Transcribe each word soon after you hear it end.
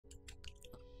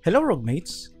Hello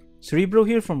Roguemates, Cerebro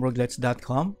here from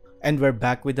roguelitesdotcom, and we're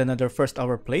back with another first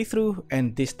hour playthrough,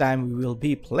 and this time we will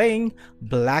be playing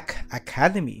Black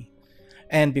Academy.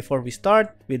 And before we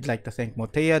start, we'd like to thank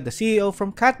Motea, the CEO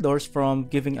from Catdoors, from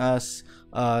giving us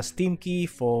a Steam key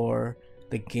for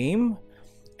the game.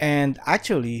 And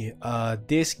actually,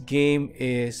 this game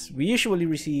is, we usually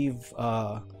receive,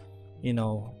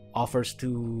 offers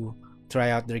to try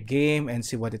out their game and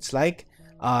see what it's like.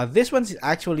 This one's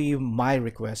actually my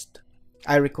request.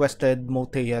 I requested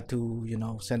Motea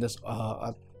to, send us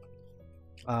a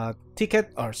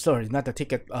ticket, or sorry, not a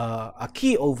ticket, a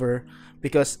key over,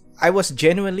 because I was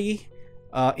genuinely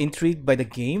intrigued by the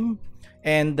game,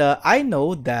 and I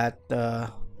know that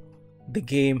the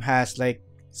game has like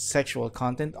sexual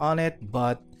content on it,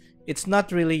 but it's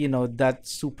not really, that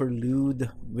super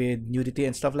lewd with nudity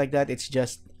and stuff like that. It's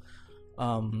just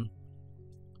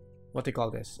what do you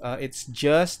call this? It's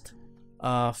just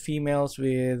females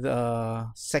with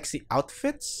sexy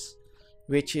outfits,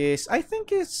 which is, I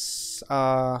think, is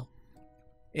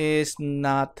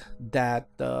not that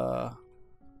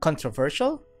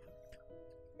controversial.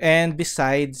 And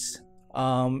besides,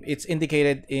 it's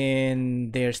indicated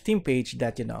in their Steam page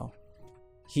that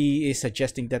he is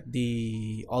suggesting that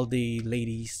all the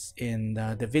ladies in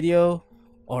the video,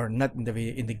 or not in the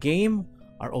video, in the game,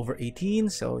 are over 18.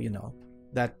 So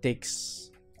that takes,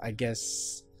 I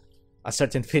guess, a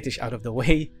certain fetish out of the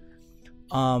way.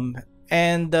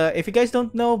 And if you guys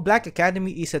don't know, Black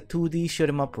Academy is a 2D shoot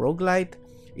 'em up roguelite.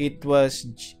 It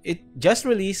just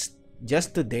released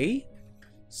just today,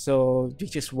 so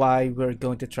which is why we're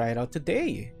going to try it out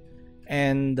today.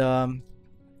 And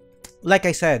like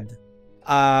I said,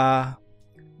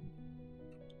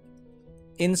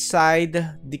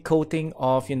 inside the coating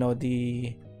of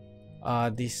the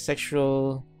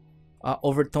sexual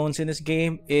overtones in this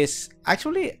game is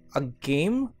actually a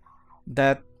game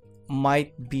that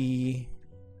might be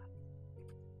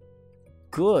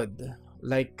good,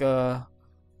 like what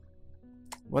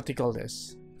do you call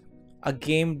this, a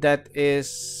game that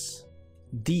is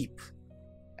deep,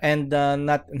 and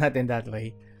not in that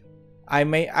way. I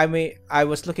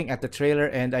was looking at the trailer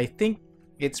and I think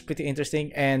it's pretty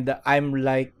interesting, and I'm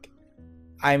really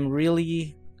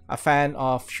a fan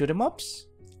of shoot 'em ups.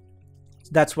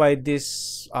 That's why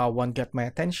this one got my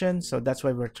attention, so that's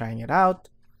why we're trying it out.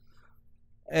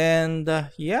 And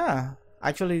yeah,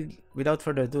 actually, without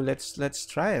further ado, let's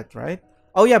try it, right?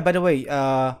 Oh yeah, by the way,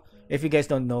 if you guys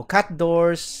don't know,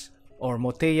 Catdoors or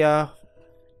Motea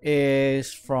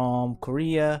is from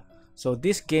Korea, so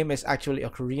this game is actually a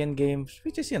Korean game,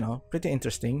 which is pretty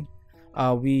interesting.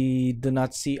 We do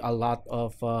not see a lot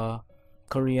of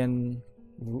Korean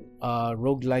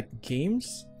roguelite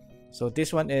games. So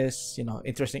this one is,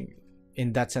 interesting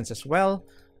in that sense as well.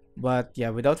 But yeah,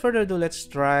 without further ado, let's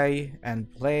try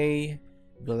and play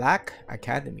Black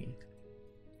Academy.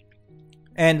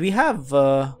 And we have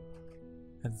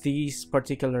these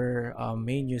particular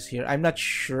menus here. I'm not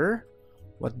sure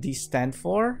what these stand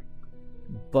for,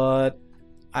 but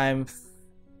I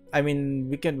mean,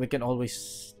 we can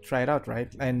always try it out, right?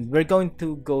 And we're going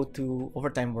to go to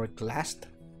overtime work last,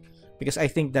 because I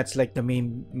think that's like the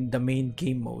main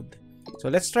game mode. So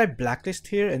let's try Blacklist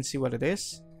here and see what it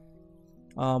is.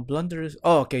 Blunders.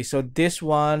 Oh, okay. So this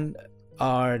one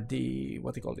are the,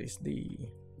 what do you call this? The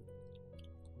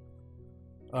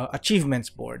achievements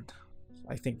board.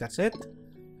 I think that's it.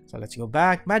 So let's go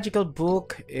back. Magical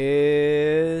book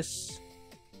is,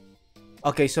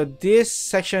 okay. So this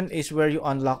section is where you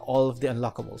unlock all of the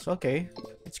unlockables. Okay,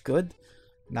 it's good.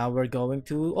 Now we're going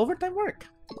to overtime work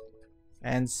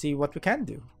and see what we can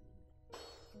do.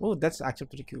 Oh, that's actually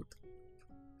pretty cute.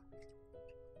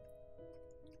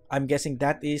 I'm guessing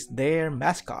that is their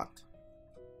mascot.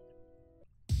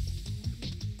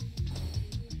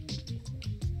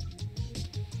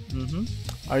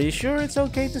 Are you sure it's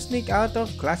okay to sneak out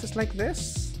of classes like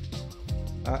this?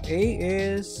 A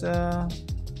is oh,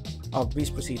 please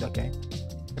proceed. Okay.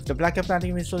 If the Black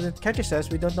Academy student catches us,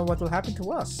 we don't know what will happen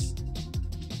to us.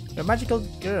 You're a magical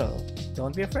girl.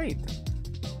 Don't be afraid.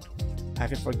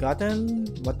 Have you forgotten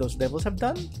what those devils have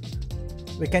done?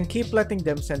 We can keep letting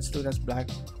them send students to black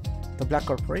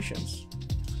corporations.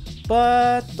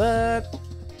 But...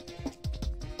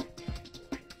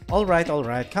 Alright,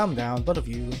 calm down, both of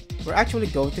you. We're actually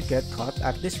going to get caught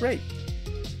at this rate.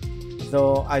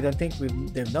 Though I don't think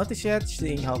they've noticed yet,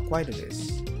 seeing how quiet it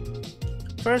is.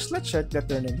 First, let's check that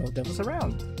there are no devils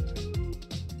around.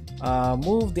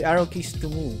 Move the arrow keys to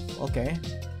move. Okay.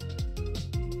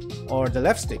 Or the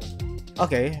left stick.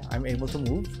 Okay, I'm able to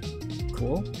move.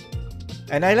 Cool.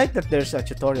 And I like that there's a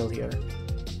tutorial here.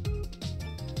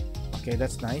 Okay,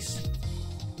 that's nice.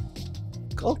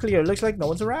 All clear. Looks like no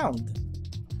one's around.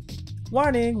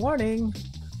 Warning, warning.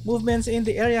 Movements in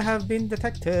the area have been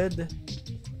detected.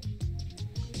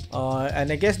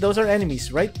 And I guess those are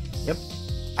enemies, right? Yep.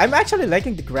 I'm actually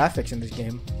liking the graphics in this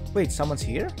game. Wait, someone's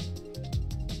here?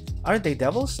 Aren't they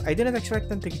devils? I didn't expect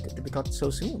them to be caught so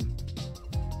soon.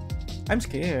 I'm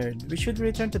scared. We should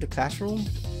return to the classroom.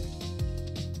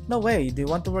 No way. Do you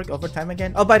want to work overtime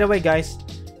again? Oh, by the way, guys,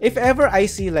 if ever I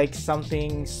see like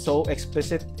something so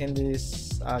explicit in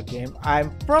this game,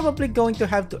 I'm probably going to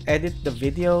have to edit the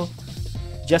video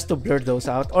just to blur those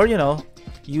out, or you know,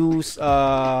 use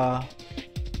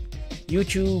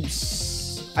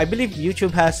YouTube's. I believe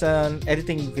YouTube has an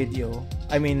editing video.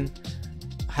 I mean,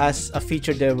 has a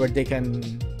feature there where they can,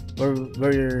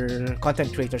 where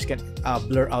content creators can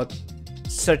blur out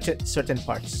certain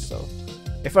parts. So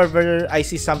if ever I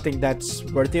see something that's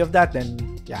worthy of that,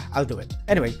 then yeah, I'll do it.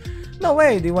 Anyway, no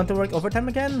way. Do you want to work overtime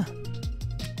again?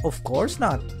 Of course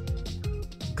not.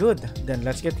 Good. Then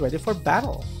let's get ready for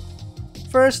battle.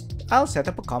 First, I'll set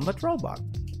up a combat robot.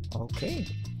 Okay.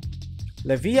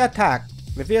 Levia attack.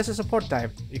 Levia is a support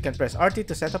type. You can press RT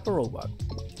to set up a robot.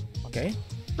 Okay.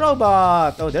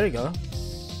 Robot! Oh, there you go.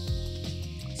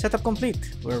 Setup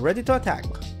complete. We're ready to attack.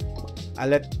 I'll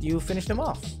let you finish them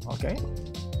off. Okay.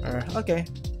 Okay.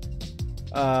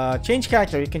 Change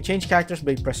character. You can change characters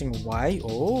by pressing Y.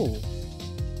 Oh.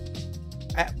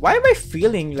 Why am I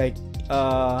feeling like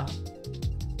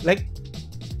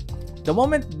the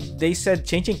moment they said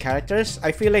changing characters,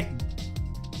 I feel like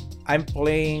I'm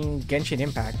playing Genshin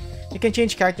Impact. You can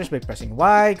change characters by pressing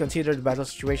Y, consider the battle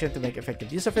situation to make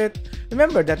effective use of it.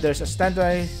 Remember that there's a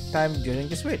standby time during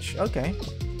the switch. Okay.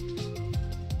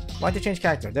 Want to change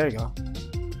character? There you go.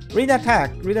 Read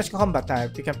attack. Read as combat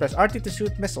type. You can press RT to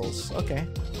shoot missiles. Okay.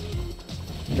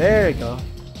 There you go.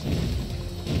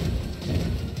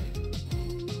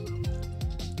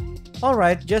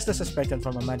 Alright, just as suspected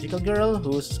from a magical girl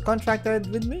who's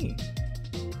contracted with me.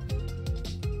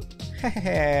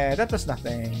 Hehehe, that was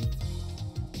nothing.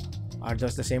 Are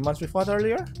those the same ones we fought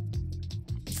earlier?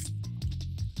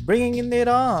 Bring it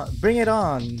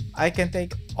on. I can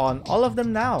take on all of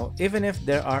them now, even if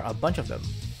there are a bunch of them.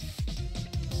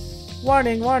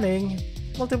 Warning, warning.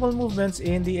 Multiple movements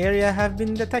in the area have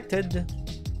been detected.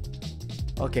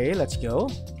 Okay, let's go.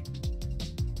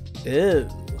 Ew.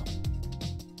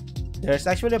 There's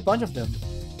actually a bunch of them.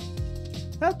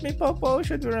 Help me, Popo.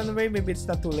 Should we run away? Maybe it's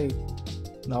not too late.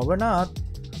 No, we're not.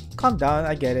 Calm down,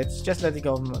 I get it. Just let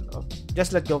go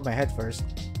of my head first.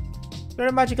 You're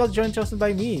a magical drone chosen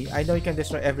by me. I know you can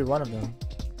destroy every one of them.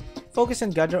 Focus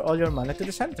and gather all your mana to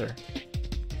the center.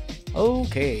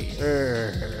 Okay.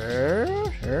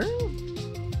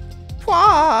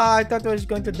 Pwah! I thought I was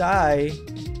going to die.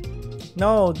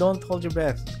 No, don't hold your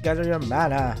breath. Gather your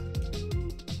mana.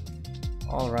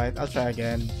 Alright, I'll try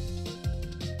again.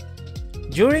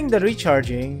 During the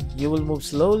recharging, you will move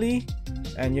slowly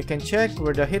and you can check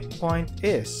where the hit point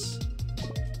is.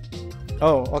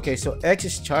 Oh, okay, so X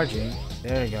is charging.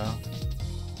 There you go.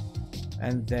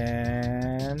 And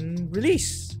then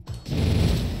release.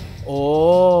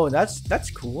 Oh, that's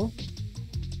cool.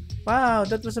 Wow,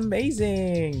 that was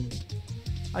amazing.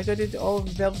 I got it all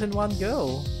devs in one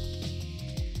go.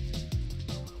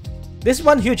 This is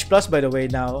one huge plus, by the way.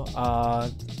 Now,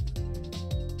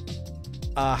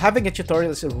 having a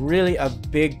tutorial is really a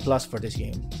big plus for this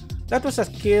game. That was a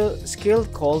skill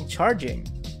called charging.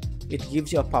 It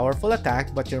gives you a powerful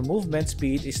attack, but your movement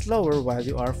speed is slower while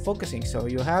you are focusing, so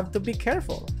you have to be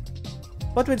careful.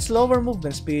 But with slower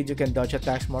movement speed, you can dodge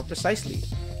attacks more precisely.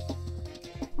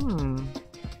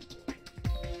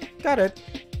 Got it.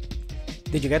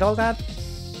 Did you get all that?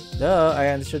 Duh, I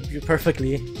understood you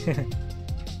perfectly.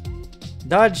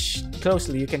 Dodge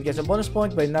closely. You can get a bonus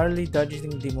point by narrowly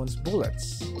dodging demons'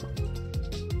 bullets.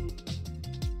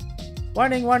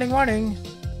 Warning, warning, warning!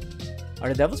 Are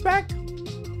the devils back?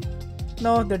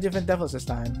 No, they're different devils this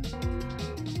time.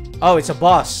 Oh, it's a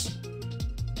boss!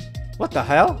 What the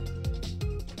hell?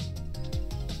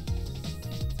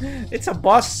 It's a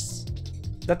boss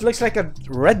that looks like a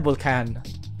Red Bull can.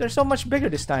 They're so much bigger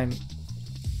this time.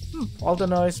 All the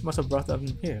noise must have brought them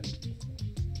here.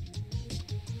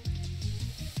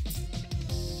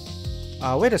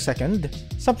 Wait a second.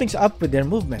 Something's up with their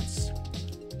movements.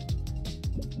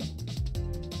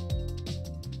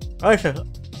 Oh,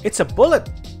 it's a bullet!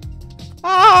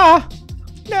 Ah!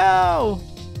 No!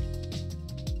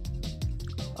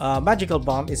 Magical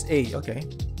bomb is A. Okay.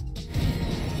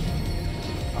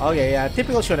 Okay, yeah.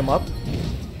 Typical shoot 'em up.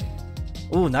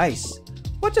 Ooh, nice.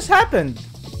 What just happened?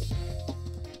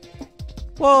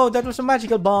 Whoa, that was a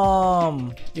magical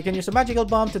bomb! You can use a magical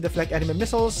bomb to deflect enemy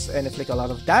missiles and inflict a lot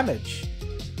of damage.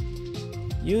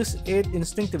 Use it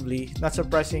instinctively, not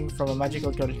surprising from a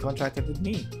magical girl contracted with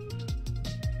me.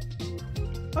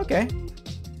 Okay.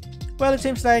 Well, it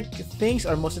seems like things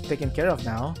are mostly taken care of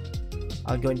now.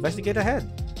 I'll go investigate ahead.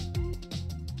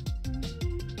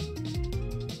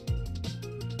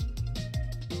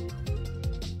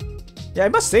 Yeah, I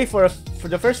must say for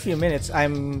the first few minutes,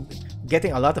 I'm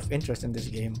getting a lot of interest in this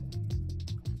game.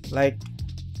 Like,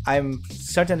 I'm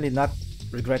certainly not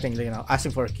regretting, you know,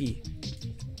 asking for a key.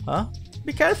 Huh?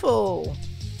 Be careful!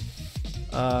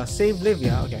 Save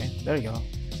Livia. Okay, there you go.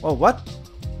 Oh, what?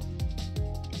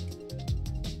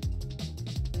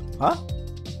 Huh?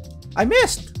 I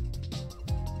missed!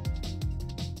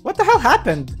 What the hell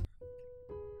happened?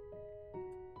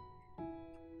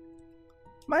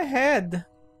 My head!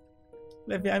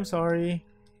 Livia, I'm sorry.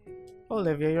 Oh,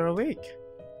 Livia, you're awake.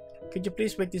 Could you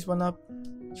please wake this one up?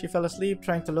 She fell asleep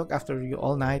trying to look after you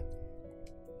all night.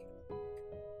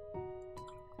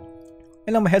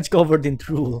 And now my head's covered in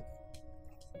drool.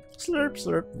 Slurp,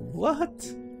 slurp.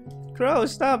 What? Crow,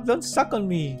 stop. Don't suck on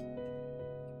me.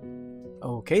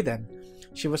 Okay then.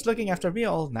 She was looking after me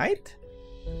all night?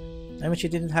 I mean, she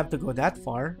didn't have to go that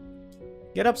far.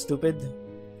 Get up, stupid.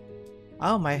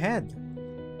 Ow, my head.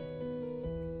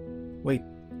 Wait.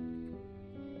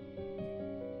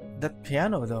 That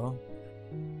piano, though.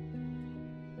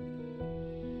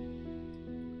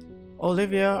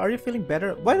 Olivia, are you feeling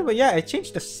better? By the way, yeah, I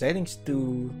changed the settings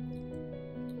to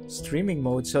streaming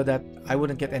mode so that I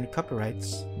wouldn't get any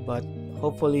copyrights. But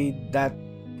hopefully that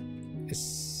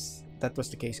was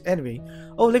the case. Anyway,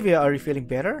 Olivia, are you feeling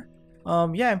better?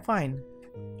 Yeah, I'm fine.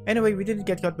 Anyway, we didn't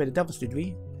get caught by the devils, did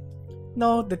we?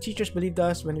 No, the teachers believed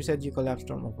us when we said you collapsed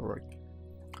from overwork.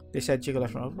 They said you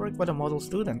collapsed from overwork. What a model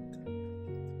student.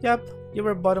 Yep, you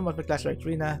were bottom of the class, right,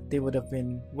 Rina? They would have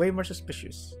been way more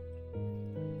suspicious.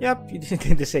 Yep, you didn't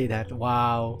need to say that.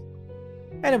 Wow.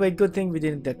 Anyway, good thing we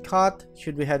didn't get caught.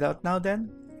 Should we head out now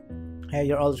then? Hey,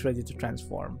 you're always ready to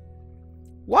transform.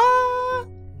 What?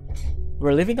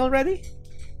 We're leaving already?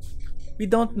 We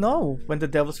don't know when the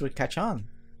devils will catch on.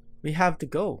 We have to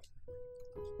go.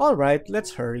 Alright,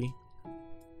 let's hurry.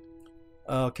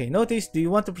 Okay, notice, do you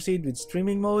want to proceed with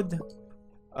streaming mode?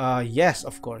 Yes,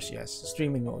 of course, yes.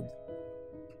 Streaming mode.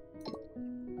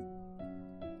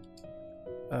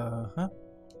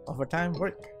 Overtime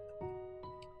work.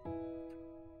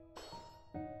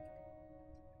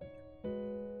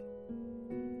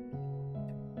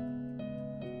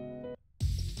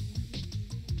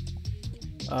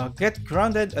 Get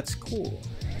grounded at school.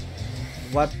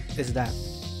 What is that?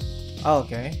 Oh,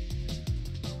 okay.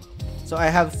 So I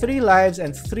have 3 lives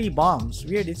and 3 bombs.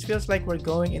 Weird, it feels like we're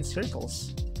going in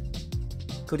circles.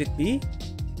 Could it be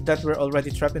that we're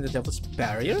already trapped in the devil's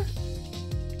barrier?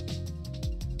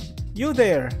 You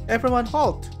there! Everyone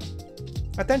halt!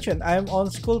 Attention, I'm on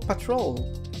school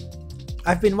patrol.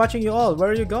 I've been watching you all.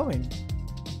 Where are you going?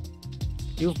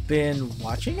 You've been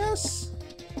watching us?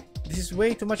 This is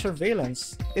way too much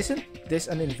surveillance. Isn't this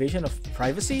an invasion of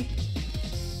privacy?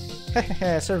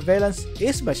 Hehehe, surveillance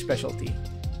is my specialty.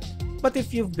 But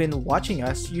if you've been watching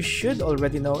us, you should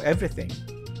already know everything.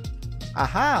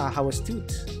 Aha, how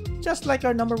astute. Just like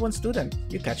our #1 student,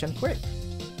 you catch on quick.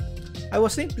 I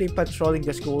was simply patrolling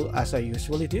the school as I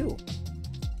usually do.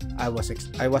 I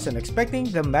wasn't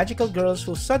expecting the magical girls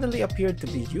who suddenly appeared to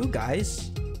be you guys.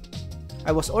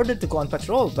 I was ordered to go on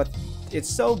patrol, but it's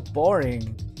so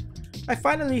boring. I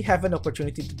finally have an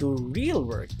opportunity to do real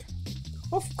work.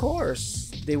 Of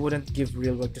course, they wouldn't give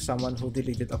real work to someone who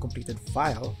deleted a completed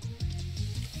file.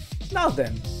 Now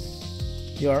then,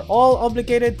 you are all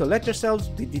obligated to let yourselves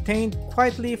be detained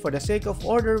quietly for the sake of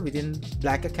order within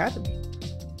Black Academy.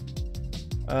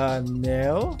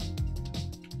 No?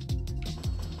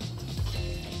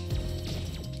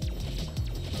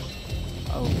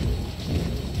 Oh.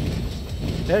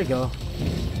 There you go.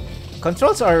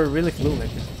 Controls are really fluid.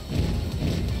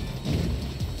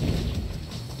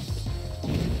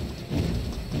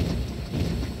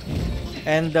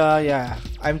 And yeah,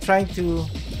 I'm trying to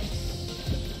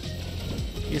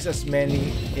use as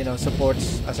many,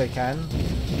 supports as I can.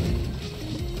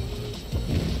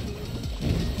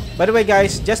 By the way,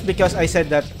 guys, just because I said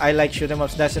that I like shoot 'em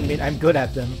ups doesn't mean I'm good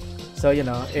at them. So,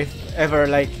 if ever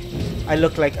I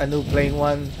look like a noob playing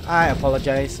one, I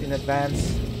apologize in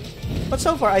advance. But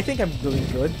so far, I think I'm doing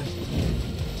good.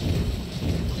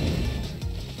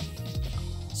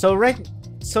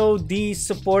 So the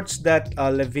supports that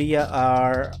Livia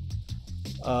are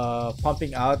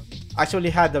pumping out actually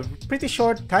had a pretty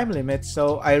short time limit,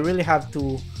 so I really have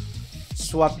to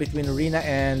swap between Rina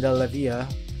and Livia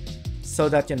so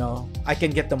that, I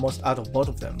can get the most out of both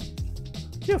of them.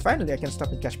 Phew, finally I can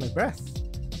stop and catch my breath.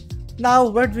 Now,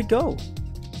 where'd we go?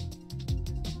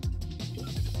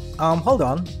 Hold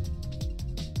on.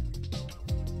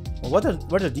 What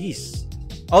are these?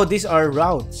 Oh, these are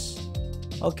routes.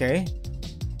 Okay.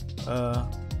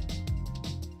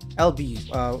 LB.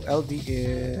 LB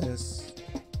is...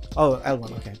 Oh,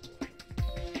 L1, okay.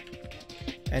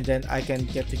 And then I can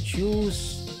get to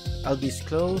choose. LB is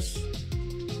close.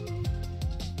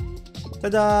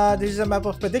 Tada! This is a map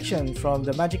of prediction from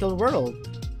the magical world.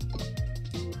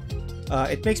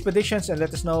 It makes predictions and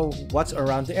let us know what's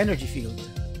around the energy field.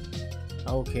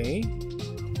 Okay.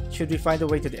 Should we find a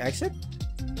way to the exit?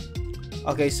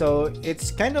 Okay, so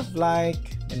it's kind of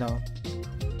like, you know,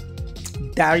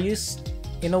 Darius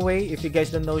in a way. If you guys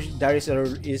don't know, Darius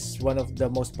is one of the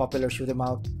most popular shoot 'em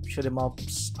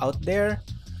ups out there.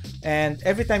 And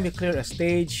every time you clear a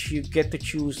stage, you get to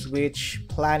choose which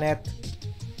planet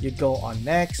you go on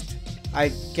next. I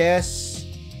guess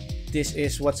this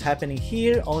is what's happening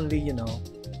here, only, you know,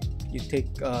 you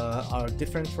take a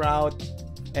different route,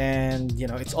 and, you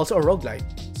know, it's also a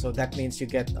roguelite. So that means you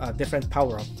get a different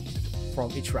power-up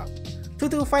from each route.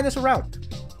 To find us a route.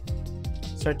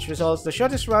 Search results. The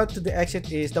shortest route to the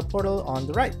exit is the portal on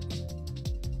the right.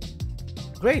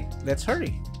 Great, let's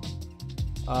hurry.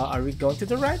 Are we going to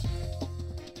the right?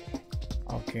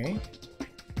 Okay.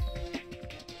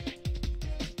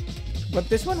 But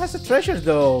this one has a treasure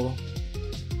though.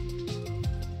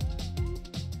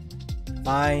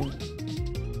 Fine.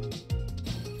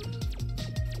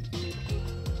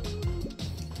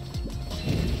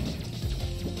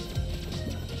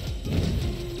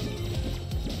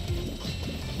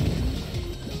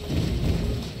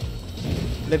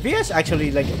 Levia is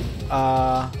actually like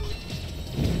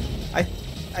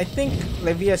I think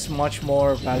Levia is much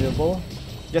more valuable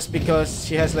just because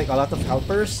she has like a lot of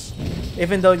helpers,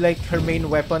 even though like her main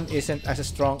weapon isn't as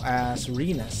strong as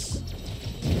Rena's.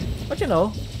 But you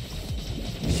know,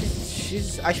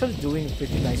 she's actually doing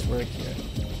pretty nice work here.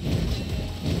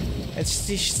 And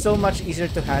she's so much easier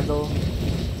to handle.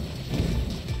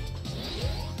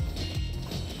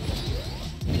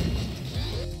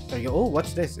 There you go. Oh,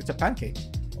 what's this? It's a pancake.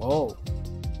 Oh.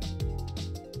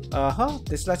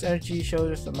 This last energy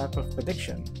shows a map of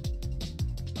prediction.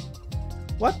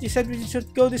 What? You said we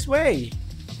should go this way.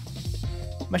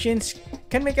 Machines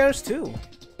can make errors too.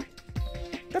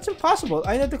 That's impossible.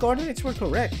 I know the coordinates were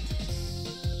correct.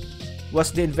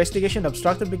 Was the investigation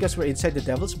obstructed because we're inside the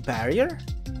devil's barrier?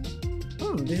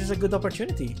 This is a good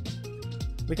opportunity.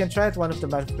 We can try out one of the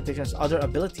map of prediction's other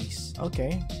abilities.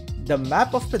 Okay. The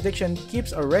map of prediction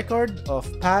keeps a record of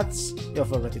paths you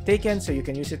have already taken, so you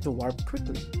can use it to warp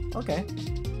quickly. Okay.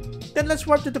 Then let's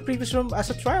warp to the previous room as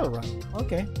a trial run.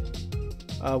 Okay.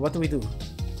 What do we do?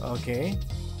 Okay.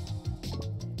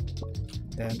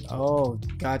 Then, oh,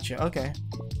 gotcha. Okay.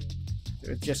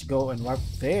 Let's just go and warp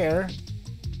there.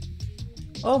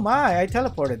 Oh my, I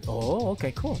teleported. Oh,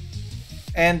 okay, cool.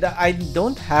 And I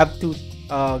don't have to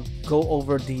go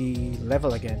over the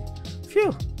level again.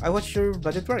 Phew, I was sure,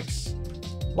 but it works.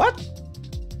 What?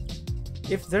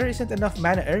 If there isn't enough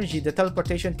mana energy, the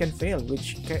teleportation can fail,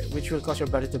 which will cause your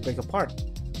body to break apart.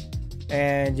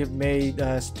 And you made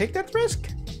us take that risk?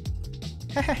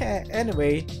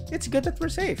 Anyway, it's good that we're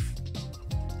safe.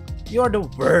 You're the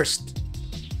worst.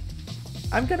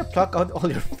 I'm gonna pluck out all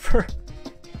your fur.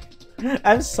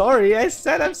 I'm sorry, I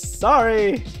said I'm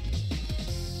sorry.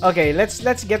 Okay,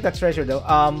 let's get that treasure though.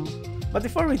 But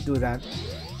before we do that,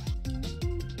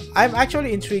 I'm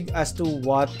actually intrigued as to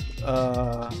what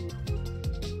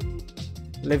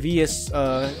Levia's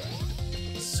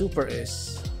super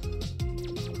is.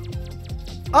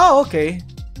 Oh, okay.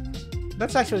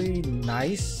 That's actually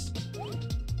nice.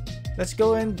 Let's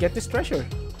go and get this treasure.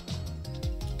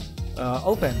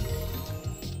 Open.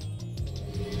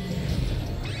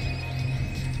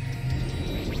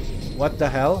 What the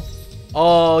hell?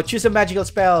 Oh, choose a magical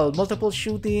spell. Multiple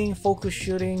shooting, focus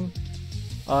shooting,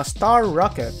 star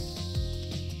rocket.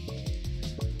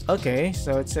 Okay,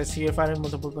 so it says here firing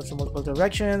multiple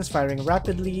directions, firing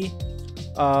rapidly,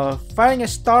 firing a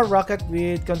star rocket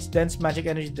with condensed magic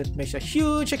energy that makes a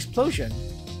huge explosion.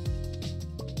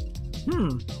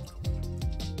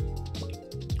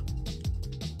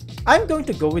 I'm going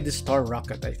to go with the star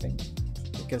rocket, I think,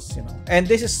 because, you know, and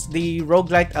this is the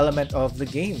roguelite element of the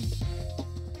game.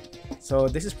 So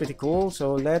this is pretty cool.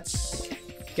 So let's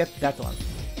get that one.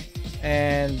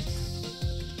 And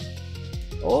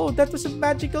oh, that was a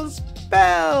magical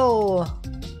spell.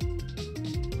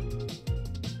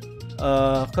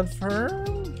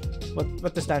 Confirm.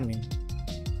 What does that mean?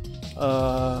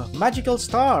 Magical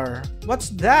star. What's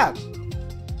that?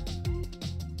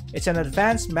 It's an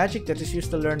advanced magic that is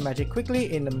used to learn magic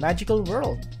quickly in the magical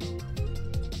world.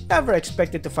 Never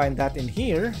expected to find that in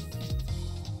here.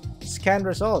 scan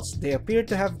results. They appear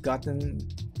to have gotten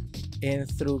in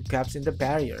through gaps in the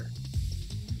barrier.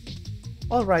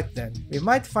 Alright then, we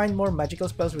might find more magical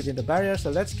spells within the barrier, so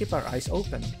let's keep our eyes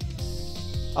open.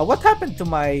 What happened to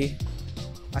my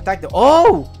attack?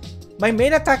 Oh! My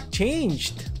main attack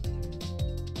changed!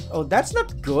 Oh, that's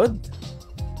not good.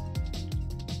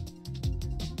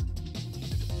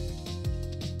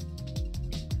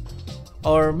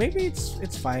 Or maybe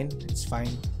it's fine. It's fine.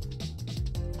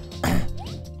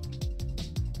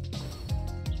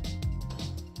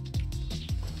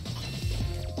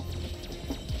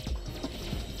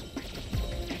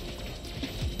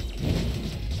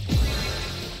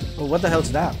 Oh, what the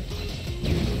hell's that?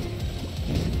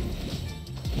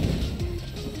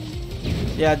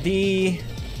 Yeah, what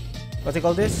do you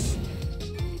call this?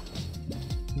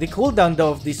 The cooldown though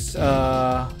of this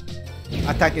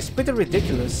attack is pretty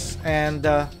ridiculous, and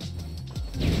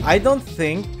I don't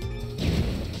think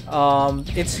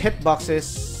its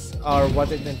hitboxes are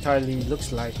what it entirely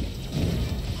looks like.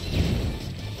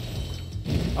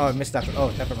 Oh, I missed that.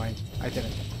 Oh, never mind. I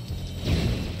didn't.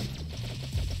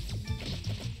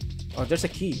 Oh, there's a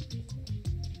key.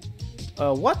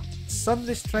 What?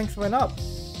 Suddenly strength went up.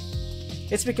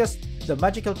 It's because the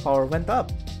magical power went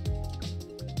up.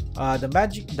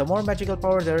 The more magical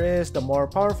power there is, the more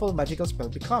powerful magical spell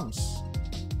becomes.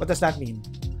 What does that mean?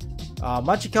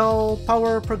 Magical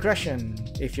power progression.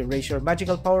 If you raise your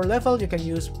magical power level, you can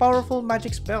use powerful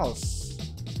magic spells.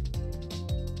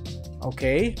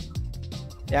 Okay.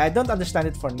 Yeah, I don't understand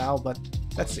it for now, but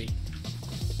let's see.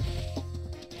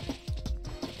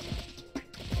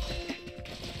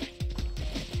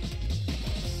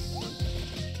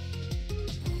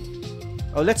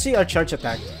 Oh, let's see our charge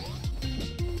attack.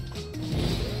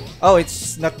 Oh,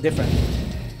 it's not different.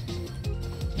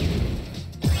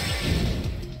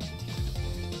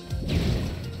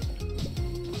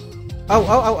 Oh,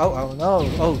 oh, oh, oh, oh, no.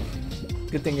 Oh,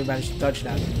 good thing you managed to dodge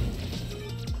that.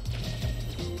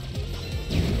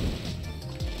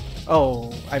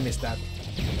 Oh, I missed that.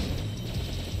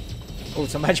 Oh,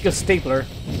 it's a magical stapler.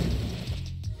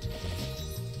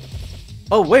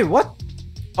 Oh, wait, what?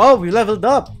 Oh, we leveled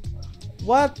up.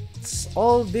 What's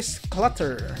all this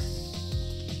clutter?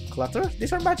 Clutter?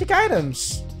 These are magic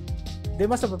items. They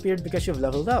must have appeared because you've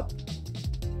leveled up.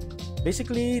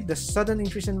 Basically, the sudden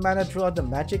increase in mana drew out the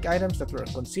magic items that were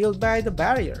concealed by the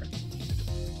barrier.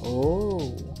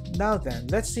 Oh, now then,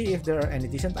 let's see if there are any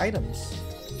decent items.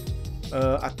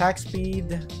 Attack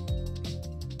speed.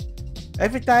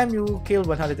 Every time you kill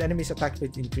 100 enemies, attack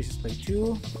speed increases by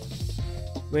 2.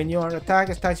 When your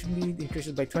attack speed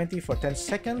increases by 20 for 10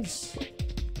 seconds.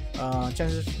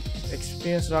 Chances of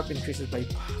experience drop increases by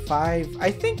 5.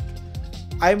 I think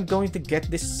I'm going to get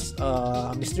this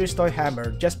mysterious toy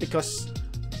hammer just because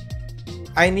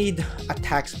I need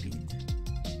attack speed.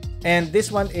 And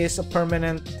this one is a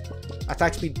permanent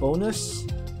attack speed bonus.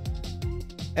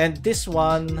 And this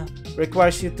one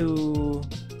requires you to,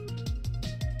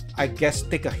 I guess,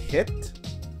 take a hit.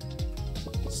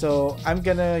 So I'm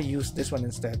gonna use this one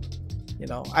instead. You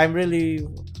know, I'm really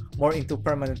more into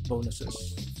permanent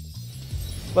bonuses.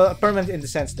 Well, permanent in the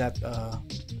sense that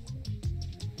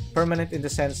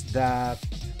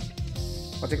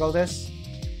what do you call this?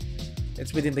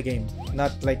 It's within the game,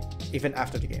 not like even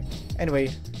after the game.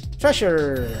 Anyway,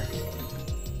 treasure.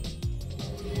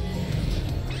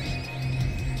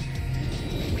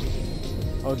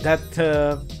 Oh,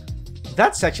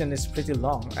 that section is pretty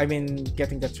long. I mean,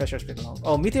 getting that treasure is pretty long.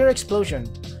 Oh, meteor explosion.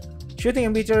 Shooting a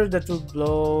meteor that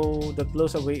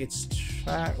blows away its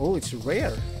track. Oh, it's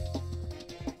rare.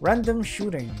 Random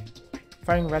shooting.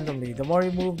 Firing randomly. The more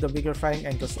you move, the bigger firing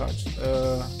angle starts.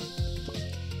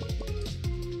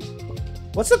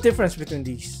 What's the difference between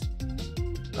these?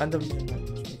 Random.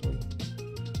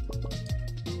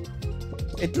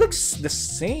 It looks the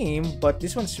same, but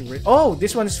this one's oh,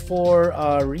 this one's for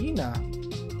arena.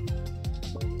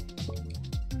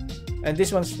 And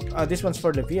this one's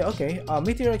for the VIA. Okay.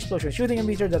 Meteor explosion. Shooting a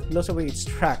meteor that blows away its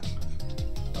track.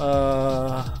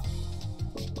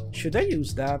 Should I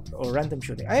use that or random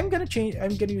shooting? I'm gonna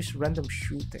use random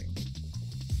shooting.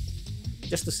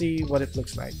 Just to see what it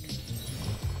looks like.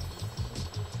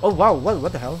 Oh wow,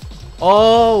 what the hell?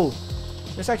 Oh,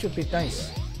 that's actually pretty nice.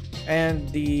 And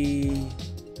the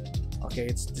okay,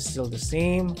 it's still the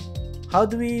same. How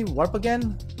do we warp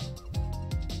again?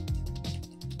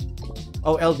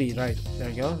 Oh, LB, right. There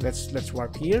you go. Let's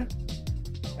warp here.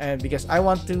 And because I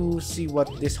want to see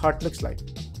what this heart looks like.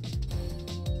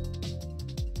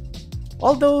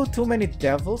 Although too many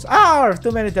devils.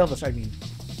 Too many devils, I mean.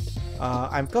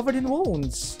 I'm covered in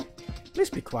wounds. Please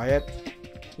be quiet.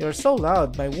 You're so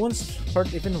loud. My wounds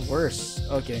hurt even worse.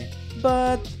 Okay.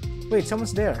 But Wait,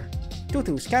 someone's there.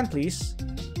 Tutu, scan please.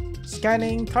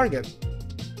 Scanning target.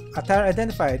 Attire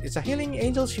identified. It's a healing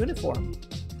angel's uniform.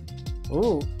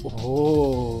 Oh.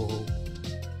 Oh.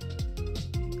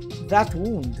 That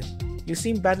wound. You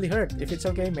seem badly hurt. If it's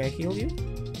okay, may I heal you?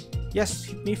 Yes,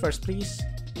 hit me first, please.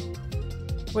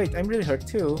 Wait, I'm really hurt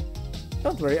too.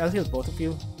 Don't worry, I'll heal both of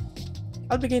you.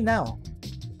 I'll begin now.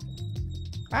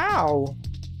 Ow!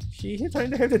 She hit her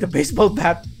in the head with a baseball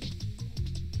bat.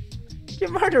 You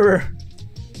murderer!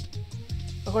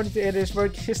 According to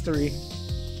Edisburg history,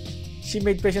 she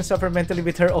made patients suffer mentally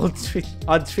with her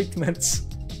odd treatments.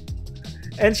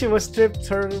 And she was stripped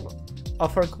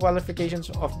of her qualifications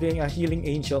of being a healing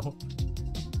angel.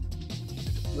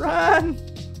 Run!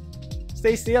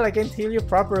 Stay still, I can't heal you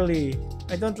properly.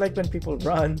 I don't like when people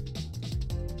run.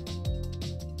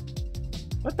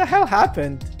 What the hell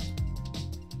happened?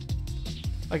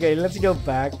 Okay, let's go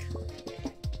back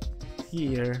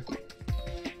here.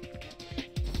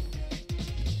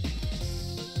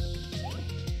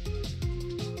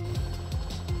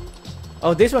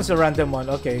 Oh, this one's a random one.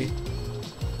 Okay.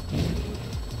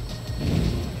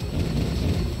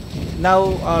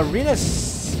 Now,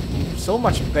 Rena's so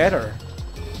much better.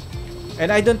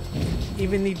 And I don't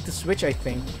even need to switch, I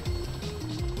think.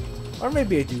 Or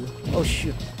maybe I do. Oh,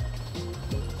 shoot.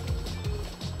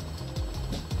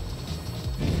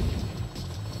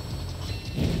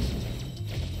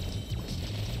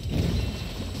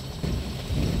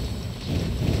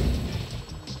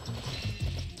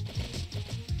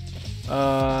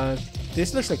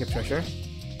 This looks like a treasure.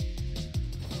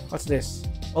 What's this?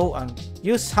 Oh,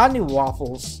 use honey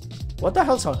waffles. What the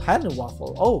hell's a honey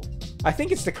waffle? Oh, I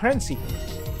think it's the currency.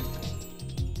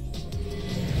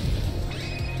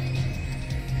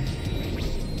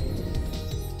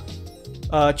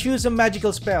 Choose a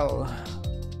magical spell.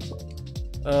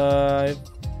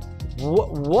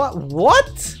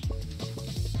 What?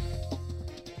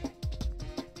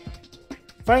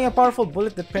 Firing a powerful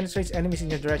bullet that penetrates enemies in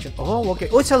your direction. Oh, okay.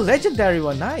 Oh, it's a legendary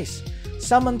one. Nice.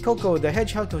 Summon Coco, the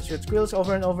hedgehog which squeals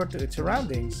over and over to its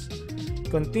surroundings.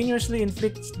 Continuously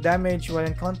inflicts damage when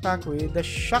in contact with the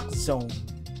shock zone.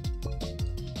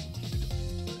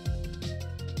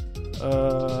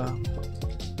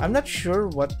 I'm not sure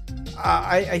what.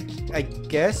 I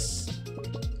guess.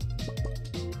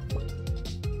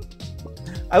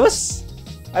 I was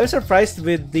surprised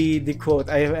with the quote.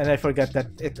 I forgot that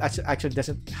it actually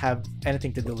doesn't have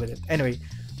anything to do with it. Anyway,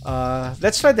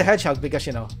 let's try the hedgehog because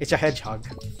you know it's a hedgehog.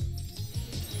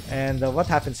 And what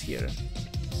happens here?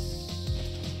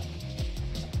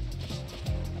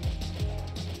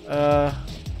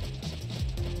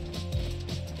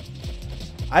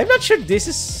 I'm not sure this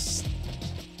is.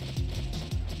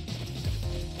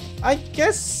 I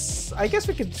guess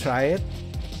we could try it.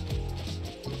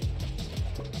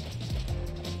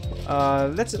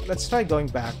 Let's try going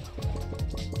back.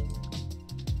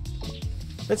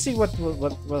 Let's see what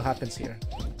happens here.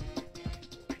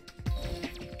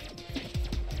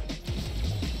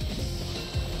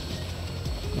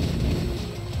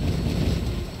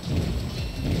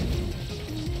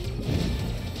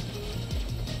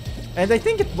 And I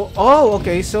think it. Oh,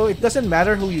 okay. So it doesn't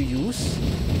matter who you use.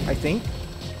 I think.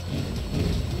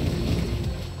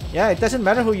 Yeah, it doesn't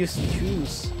matter who you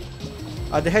choose.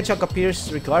 The hedgehog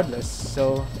appears regardless.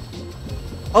 So.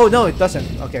 Oh no, it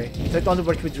doesn't. Okay, so it only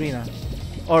works with Rena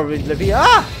or with Levia.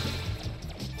 Ah!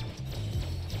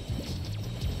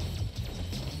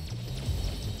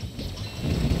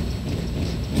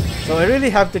 So I really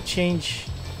have to change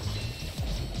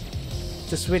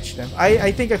to switch them.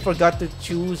 I think I forgot to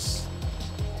choose.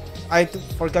 I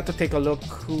forgot to take a look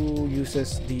who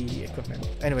uses the equipment.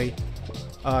 Anyway,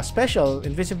 special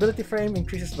invisibility frame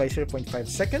increases by 0.5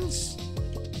 seconds.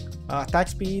 Attack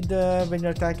speed when you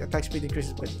attack speed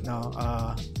increases. But no,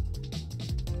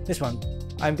 this one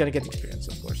I'm gonna get experience,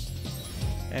 of course.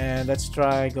 And let's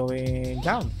try going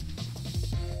down.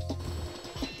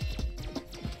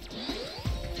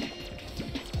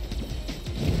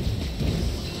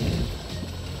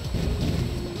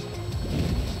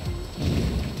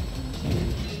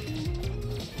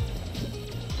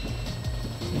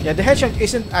 Yeah, the hedgehog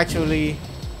isn't actually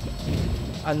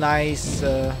a nice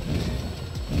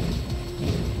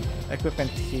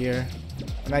equipment here,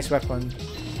 a nice weapon.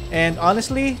 And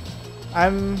honestly,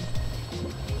 I'm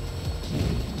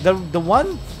the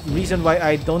one reason why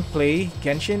I don't play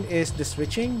Genshin is the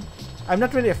switching. I'm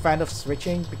not really a fan of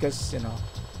switching because, you know,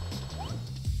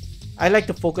 I like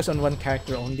to focus on one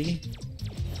character only.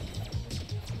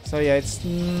 So yeah, it's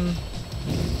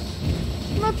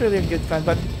not really a good fan,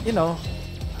 but you know,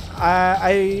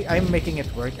 I'm making it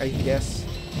work, I guess.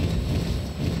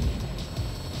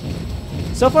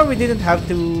 So far, we didn't have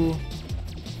to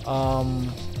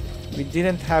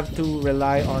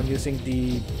rely on using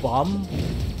the bomb,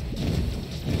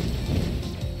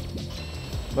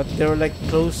 but there were like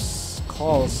close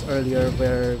calls earlier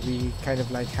where we kind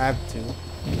of like had to.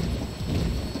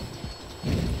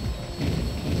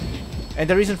 And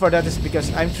the reason for that is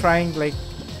because I'm trying like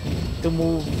to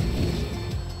move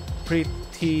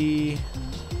pretty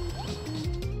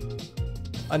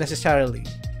unnecessarily.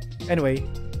 Anyway,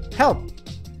 help!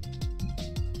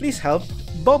 Please help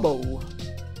Bobo!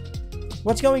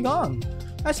 What's going on?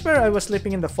 I swear I was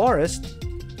sleeping in the forest,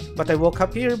 but I woke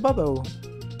up here, Bobo.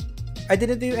 I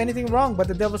didn't do anything wrong, but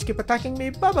the devils keep attacking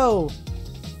me, Bobo!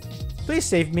 Please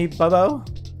save me, Bobo!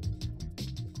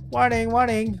 Warning,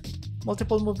 warning!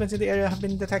 Multiple movements in the area have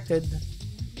been detected.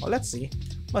 Oh, let's see.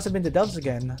 Must have been the devils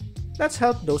again. Let's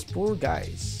help those poor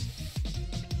guys.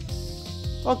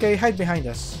 Okay, hide behind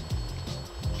us.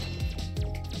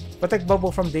 Protect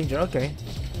Bobo from danger, okay.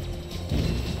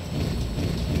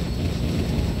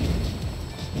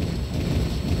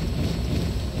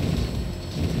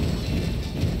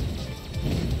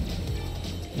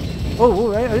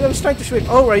 Oh, I was trying to switch.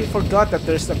 Oh, I forgot that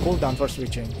there's a cooldown for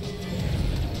switching.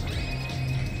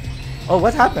 Oh,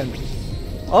 what happened?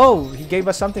 Oh, he gave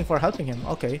us something for helping him.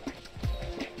 Okay.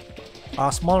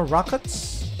 Small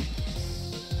rockets.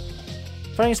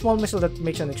 Firing a small missile that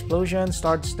makes an explosion.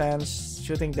 Star stands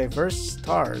shooting diverse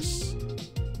stars.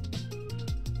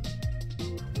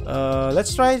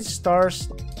 Let's try stars.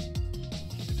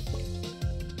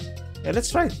 Yeah,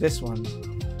 let's try this one.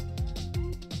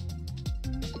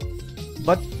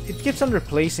 But it keeps on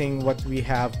replacing what we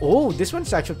have. Oh, this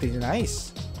one's actually pretty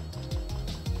nice.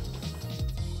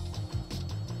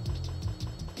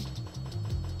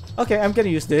 Okay, I'm gonna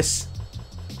use this.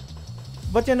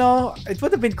 But you know, it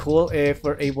would have been cool if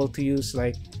we're able to use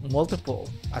like multiple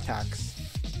attacks.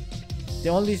 The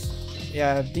only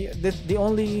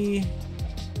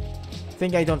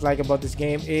thing I don't like about this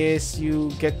game is you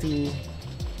get to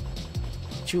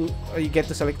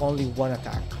select only one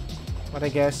attack. But I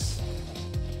guess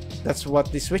that's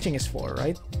what the switching is for,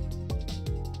 right?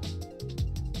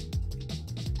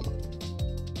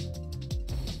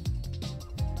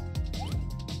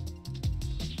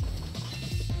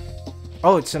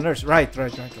 Oh, it's a nurse. Right.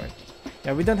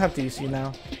 Yeah, we don't have to use you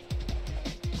now.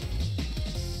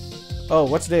 Oh,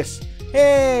 what's this?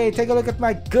 Hey, take a look at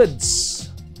my goods.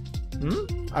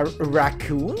 A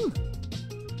raccoon?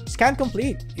 Scan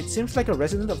complete. It seems like a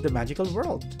resident of the magical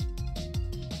world.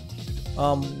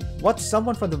 What's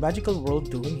someone from the magical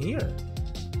world doing here?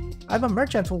 I'm a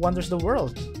merchant who wanders the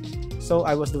world. So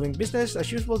I was doing business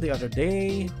as usual the other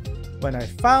day when I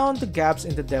found the gaps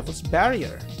in the devil's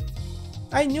barrier.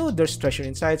 I knew there's treasure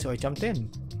inside, so I jumped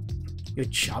in. You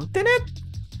jumped in it?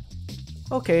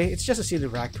 Okay, it's just a silly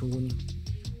raccoon.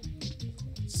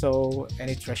 So,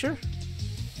 any treasure?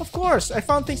 Of course, I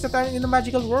found things that aren't in the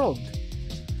magical world.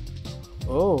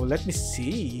 Oh, let me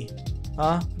see.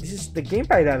 This is the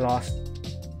gamepad I lost.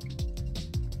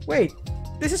 Wait,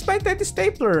 this is my teddy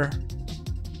stapler.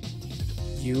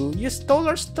 You stole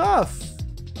our stuff.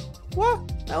 What?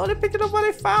 I only picked it up what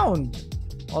I found.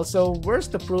 Also, where's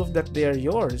the proof that they're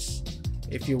yours?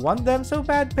 If you want them so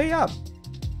bad, pay up.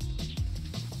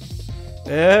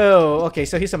 Oh, okay,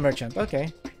 so he's a merchant.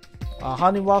 Okay.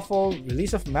 Honey waffle,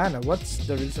 release of mana. What's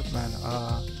the release of mana?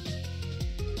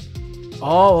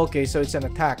 Oh, okay, so it's an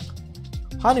attack.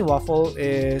 Honey waffle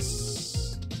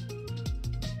is...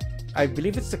 I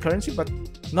believe it's the currency, but...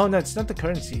 No, it's not the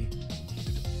currency.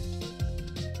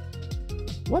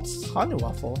 What's honey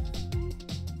waffle?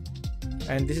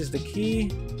 And this is the key.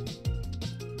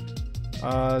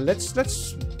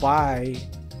 Let's buy.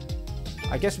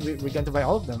 I guess we're going to buy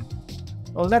all of them.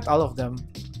 Well, not all of them.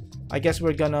 I guess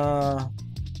we're gonna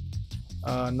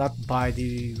not buy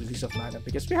the release of mana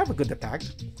because we have a good attack.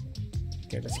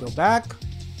 Okay, let's go back.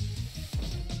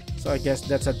 So I guess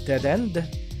that's a dead end.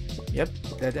 Yep,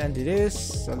 dead end it is.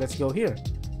 So let's go here.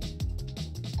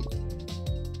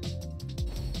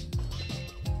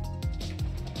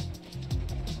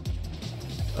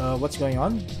 What's going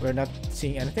on? We're not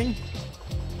seeing anything.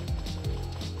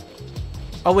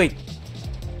 Oh wait,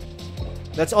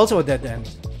 that's also a dead end.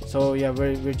 So yeah,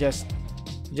 we just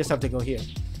have to go here.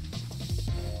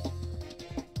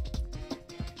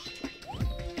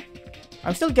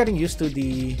 I'm still getting used to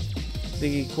the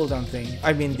cooldown thing.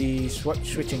 I mean the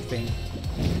switching thing.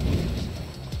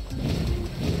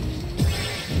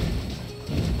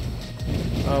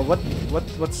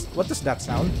 What does that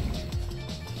sound?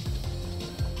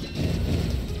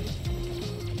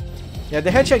 Yeah, the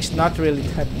hedgehog's not really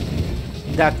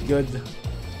that good.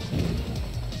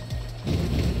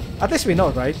 At least we know,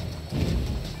 right?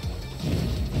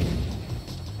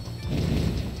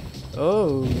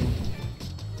 Oh.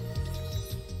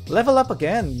 Level up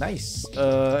again. Nice.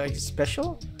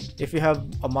 Special. If you have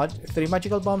a 3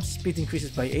 magical bombs, speed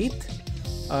increases by 8.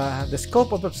 The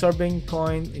scope of absorbing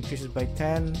coin increases by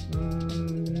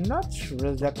 10. Not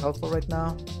really that helpful right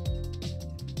now.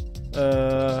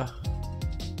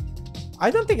 I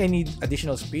don't think I need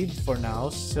additional speed for now,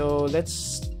 so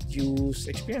let's use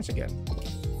experience again.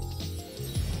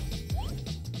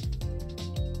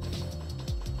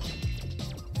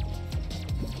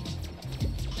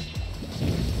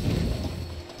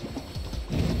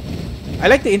 I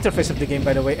like the interface of the game,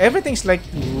 by the way. Everything's like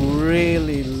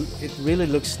it really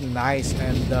looks nice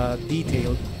and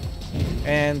detailed.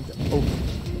 And oh,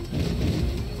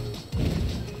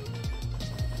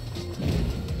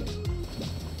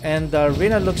 and the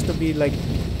arena looks to be like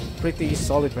pretty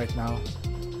solid right now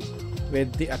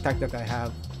with the attack that I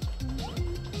have.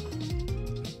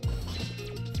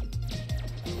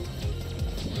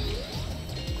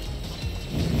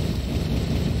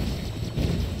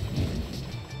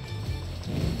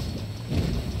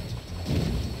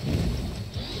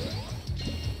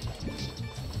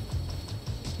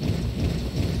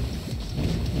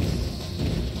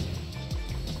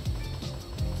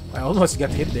 I almost got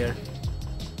hit there.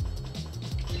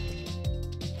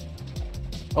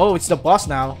 Oh, it's the boss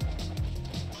now.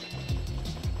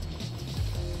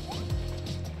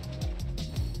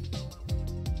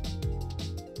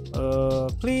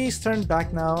 Please turn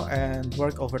back now and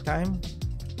work overtime.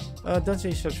 Don't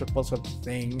say such repulsive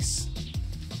things.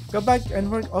 Go back and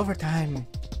work overtime.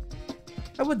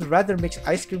 I would rather mix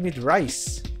ice cream with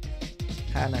rice.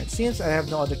 Hannah, it seems I have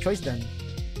no other choice then.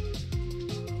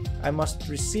 I must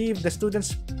receive the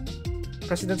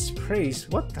president's praise.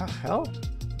 What the hell?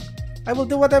 I will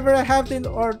do whatever I have to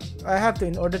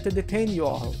in order to detain you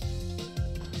all.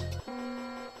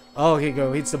 Oh, here you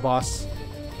go. It's the boss.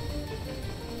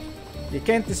 You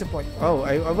can't disappoint. Oh,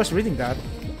 I was reading that.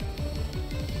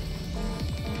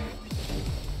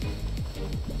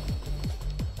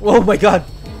 Oh my god.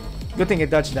 Good thing I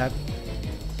dodged that.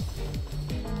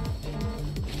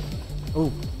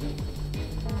 Oh.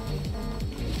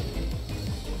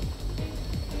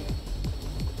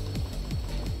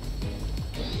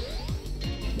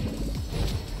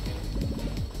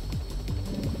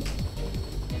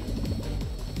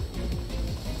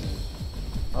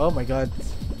 Oh my god.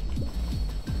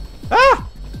 Ah!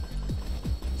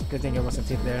 Good thing I wasn't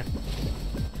hit there.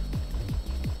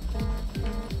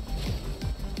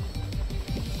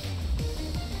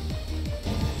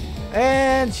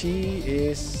 And she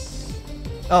is...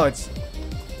 Oh, it's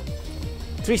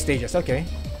 3 stages, okay.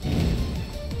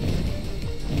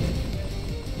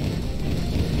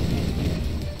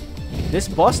 This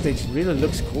boss stage really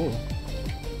looks cool.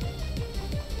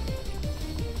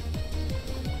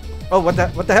 Oh, what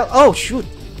the hell? Oh, shoot!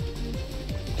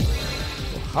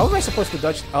 How am I supposed to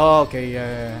dodge? Oh, okay,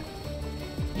 yeah.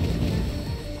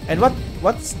 And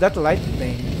what's that light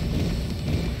thing?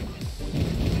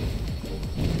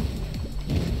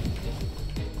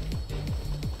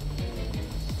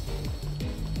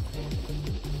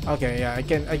 Okay, yeah,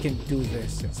 I can do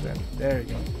this instead. There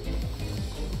you go.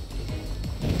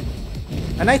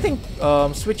 And I think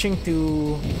switching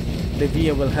to the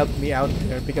Via will help me out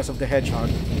there because of the hedgehog.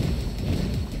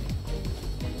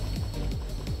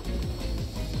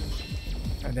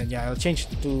 And then yeah, I'll change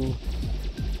to...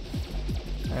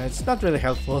 it's not really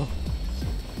helpful.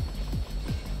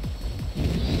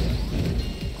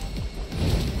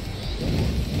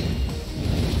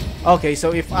 Okay,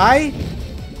 so if I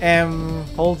am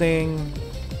holding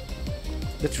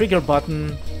the trigger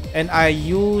button and I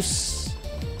use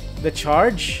the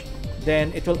charge,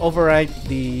 then it will override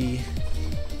the...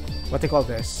 what do you call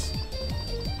this?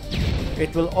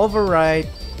 It will override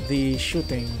the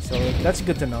shooting, so that's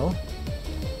good to know.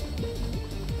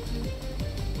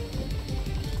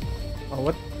 Oh,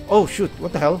 what? Oh shoot,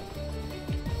 what the hell?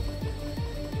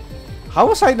 How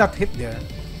was I not hit there?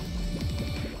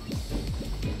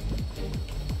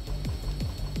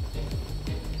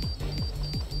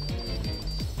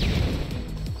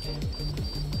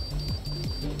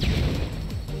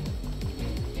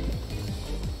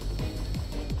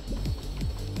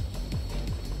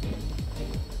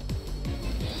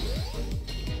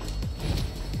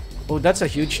 Oh, that's a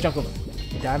huge chunk of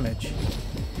damage.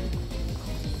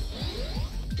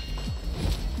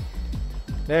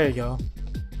 There you go.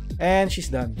 And she's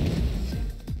done.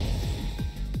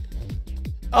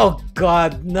 Oh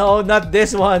god, no, not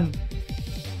this one.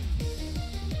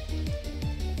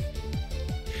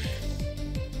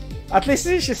 At least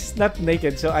she's not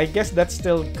naked, so I guess that's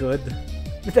still good.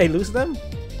 Did I lose them?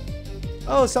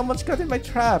 Oh, someone's caught in my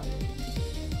trap.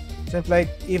 Seems like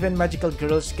even magical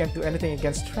girls can't do anything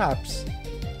against traps.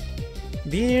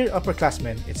 Dear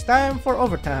upperclassmen, it's time for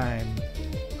overtime.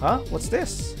 Huh? What's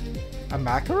this? A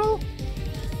mackerel?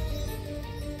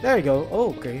 There you go. Oh,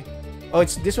 okay. Oh,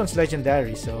 this one's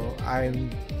legendary, so I'm...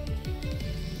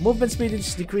 Movement speed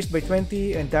is decreased by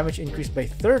 20 and damage increased by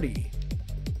 30.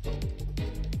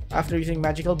 After using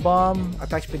magical bomb,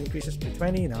 attack speed increases by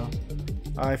 20, no.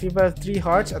 If you have 3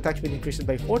 hearts, attack speed increases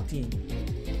by 14.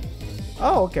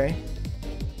 Oh, okay.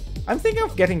 I'm thinking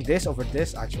of getting this over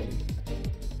this, actually.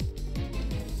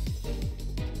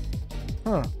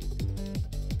 Huh.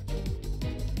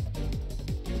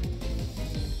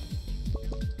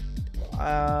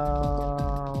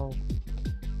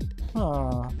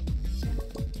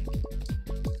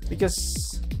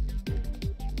 Because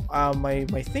my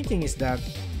thinking is that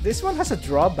this one has a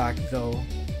drawback though,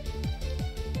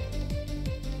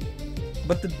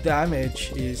 but the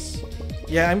damage is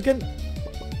I'm gonna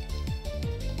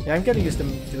use the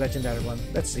legendary one.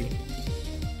 Let's see.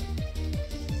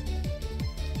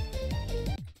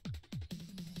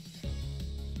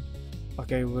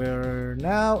 Okay, we're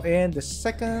now in the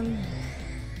second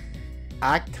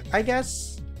act, I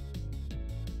guess.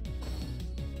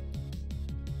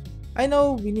 I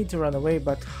know we need to run away,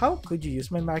 but how could you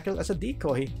use my mackerel as a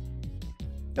decoy?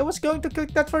 I was going to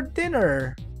cook that for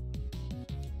dinner.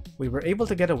 We were able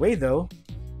to get away though.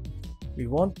 We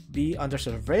won't be under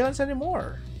surveillance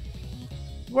anymore.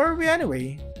 Where are we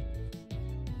anyway?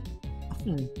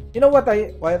 You know what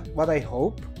I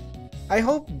hope? I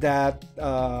hope that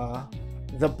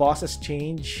the bosses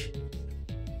change.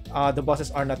 The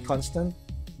bosses are not constant.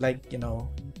 Like, you know,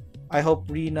 I hope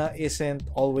Rina isn't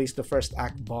always the first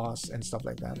act boss and stuff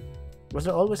like that. Was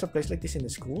there always a place like this in the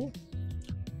school?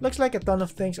 Looks like a ton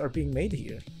of things are being made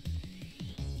here.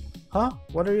 Huh?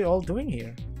 What are you all doing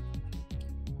here?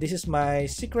 This is my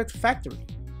secret factory.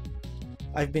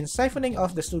 I've been siphoning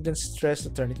off the students' stress to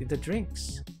turn it into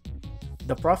drinks.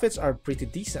 The profits are pretty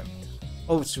decent.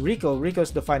 Oh, it's Rico.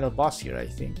 Rico's the final boss here, I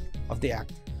think, of the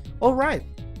act. Oh, right.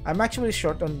 I'm actually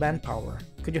short on manpower.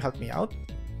 Could you help me out?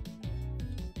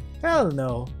 Hell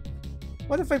no.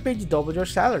 What if I paid you double your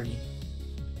salary?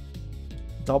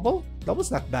 Double?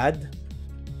 Double's not bad.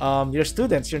 You're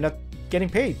students. You're not getting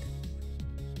paid.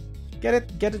 Get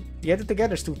it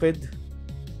together, stupid.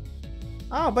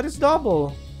 Ah, but it's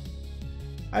double.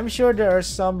 I'm sure there are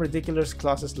some ridiculous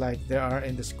clauses like there are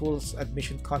in the school's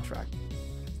admission contract.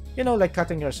 You know, like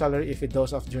cutting your salary if it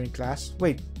does off during class.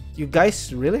 Wait, you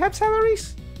guys really have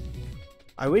salaries?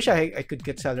 I wish I could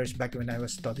get salaries back when I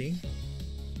was studying.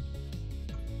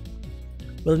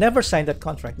 We'll never sign that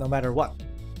contract no matter what.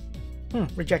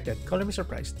 Rejected. Color me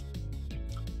surprised.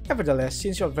 Nevertheless,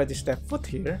 since you already stepped foot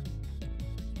here,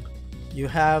 you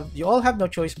all have no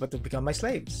choice but to become my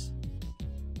slaves.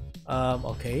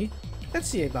 Okay. Let's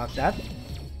see about that.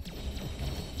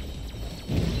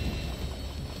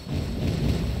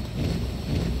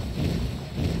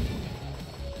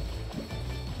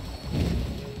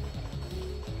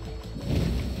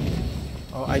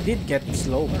 Oh, I did get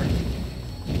slower.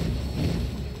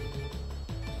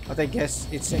 But I guess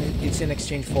it's in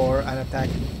exchange for an attack,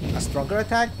 a stronger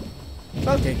attack.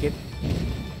 So I'll take it.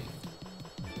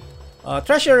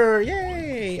 Treasure!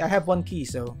 Yay! I have 1 key,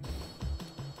 so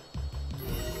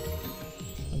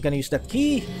I'm gonna use that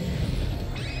key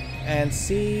and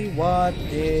see what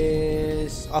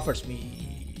this offers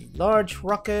me. Large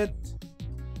rocket,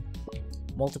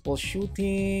 multiple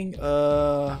shooting.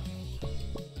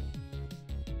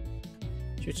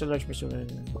 Shoots a large missile.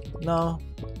 No,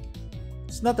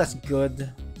 it's not as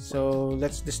good. So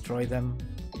let's destroy them.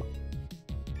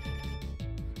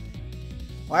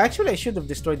 Well, actually, I should have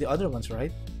destroyed the other ones,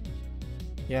 right?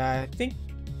 Yeah, I think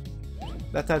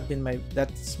that had been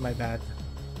that's my bad.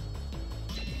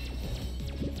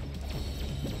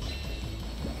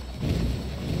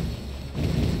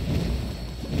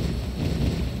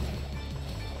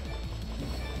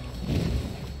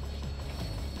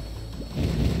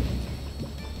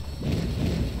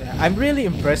 Yeah, I'm really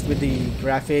impressed with the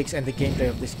graphics and the gameplay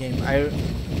of this game.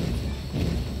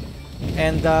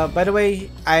 By the way,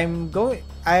 I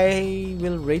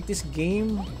will rate this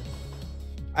game.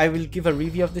 I will give a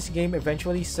review of this game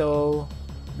eventually, so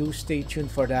do stay tuned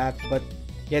for that. But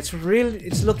yeah,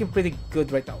 it's looking pretty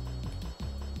good right now.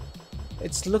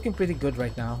 It's looking pretty good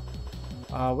right now.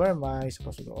 Where am I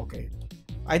supposed to go? Okay.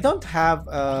 I don't have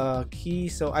a key,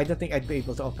 so I don't think I'd be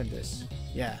able to open this.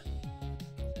 Yeah.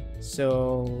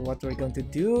 So what we're going to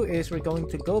do is we're going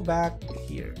to go back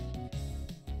here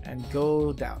and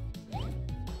go down.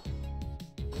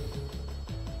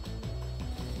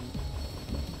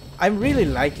 I'm really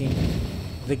liking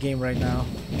the game right now.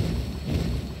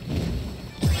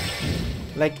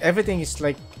 Like everything is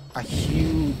like a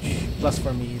huge plus for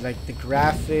me. Like the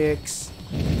graphics,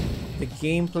 the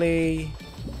gameplay.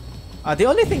 The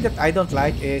only thing that I don't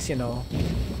like is, you know,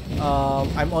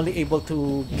 I'm only able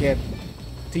to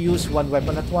use one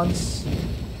weapon at once,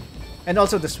 and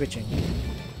also the switching.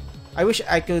 I wish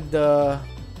I could.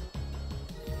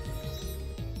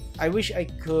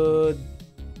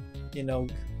 You know,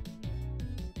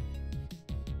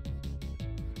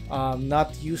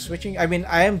 not use switching. I mean,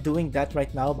 I am doing that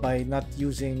right now by not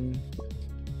using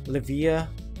Levia.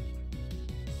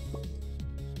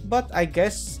 But I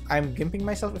guess I'm gimping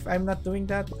myself if I'm not doing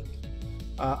that.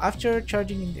 After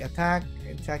charging in the attack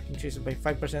increases by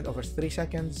 5% over 3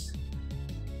 seconds.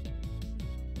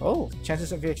 Oh,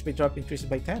 chances of your HP drop increases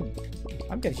by 10.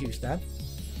 I'm gonna use that.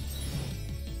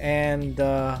 And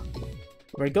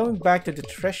we're going back to the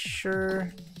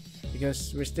treasure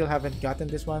because we still haven't gotten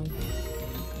this one.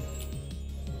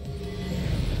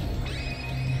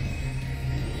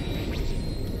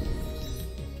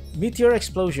 Meteor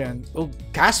explosion. Oh,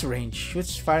 gas range.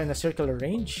 Shoots fire in a circular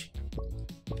range.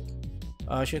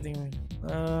 Shooting.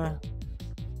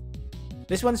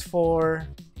 This one's for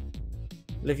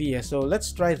Levia, so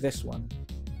let's try this one.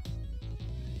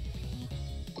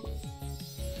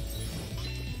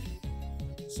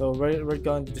 So we're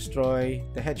going to destroy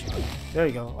the hedgehog. There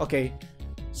you go. Okay.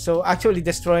 So actually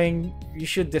destroying, you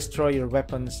should destroy your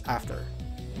weapons after.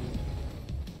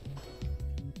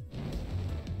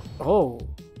 Oh,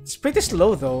 it's pretty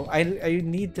slow though. I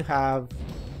need to have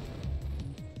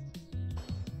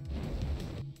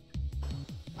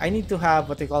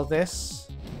what they call this.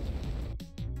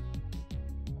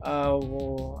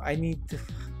 I need to.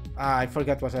 I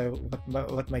forgot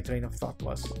what my train of thought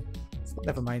was.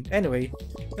 Never mind. Anyway,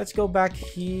 let's go back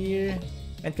here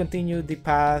and continue the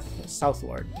path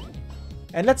southward.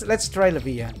 And let's try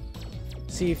Levia.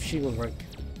 See if she will work.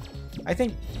 I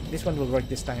think this one will work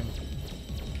this time.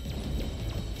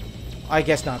 I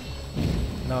guess not.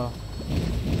 No.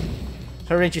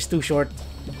 Her range is too short.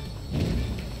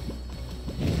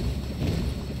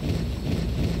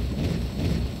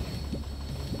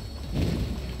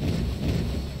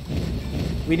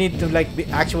 We need to like be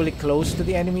actually close to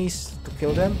the enemies to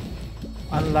kill them.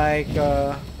 Unlike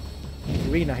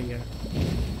Rena here.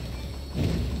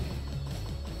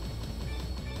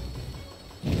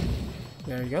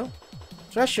 There you go.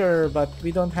 Treasure, but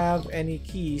we don't have any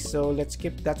keys, so let's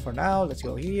skip that for now. Let's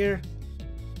go here.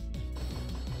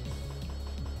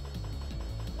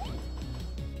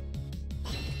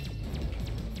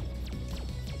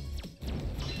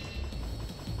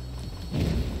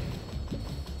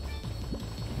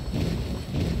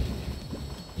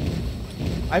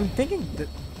 I'm thinking that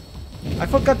I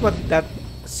forgot what that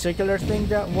circular thing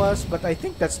that was, but I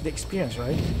think that's the experience,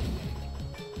 right?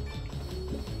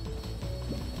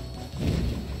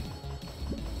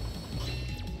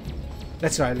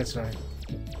 Let's try.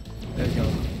 There you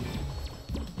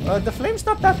go. The flame's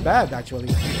not that bad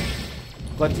actually,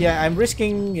 but yeah, I'm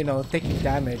risking, you know, taking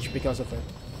damage because of it.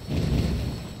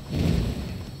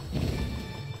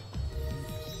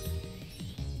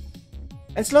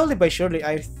 And slowly but surely,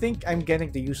 I think I'm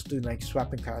getting used to like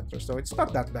swapping characters, so it's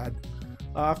not that bad.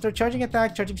 After charging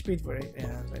attack, charging speed for it.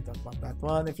 Yeah, I don't want that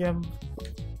one. If you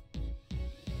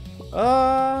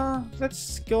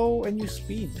let's go and use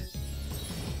speed.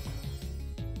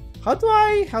 How do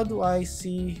I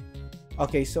see?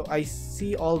 Okay, so I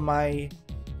see all my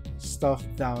stuff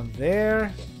down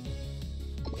there,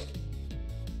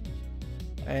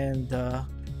 and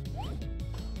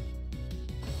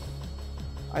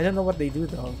I don't know what they do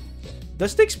though.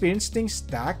 Does the experience thing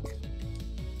stack?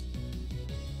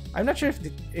 I'm not sure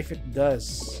if it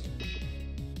does.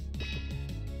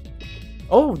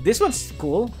 Oh, this one's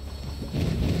cool.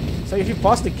 So if you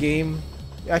pause the game,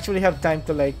 you actually have time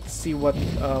to like see what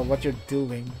you're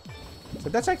doing. So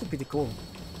that's actually pretty cool.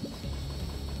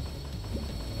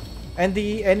 And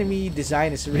the enemy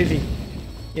design is really,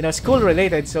 you know, school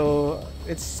related, so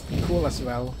it's cool as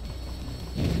well.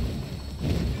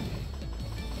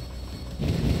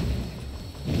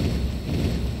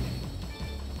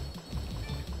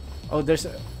 Oh, there's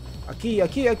a key.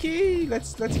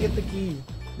 Let's get the key.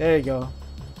 There you go.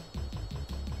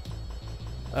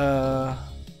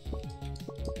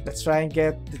 Let's try and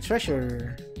get the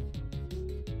treasure.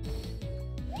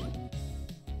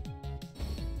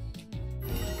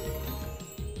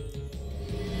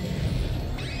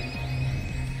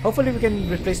 Hopefully we can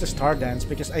replace the star dance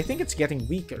because I think it's getting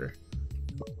weaker.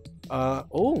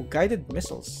 Oh, guided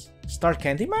missiles. Star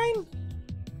candy mine?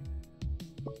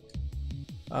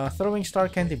 Throwing star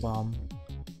candy bomb.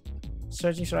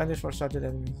 Searching surroundings for started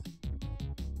enemy.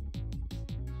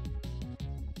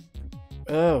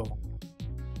 Oh.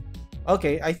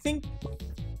 Okay, I think...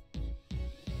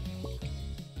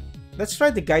 Let's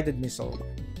try the guided missile.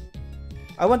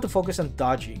 I want to focus on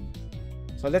dodging.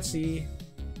 So let's see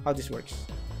how this works.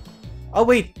 Oh,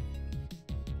 wait!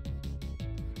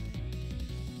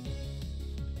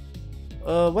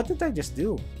 What did I just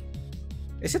do?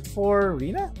 Is it for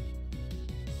Rina?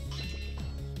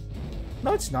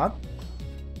 No, it's not.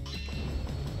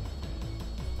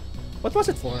 What was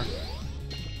it for?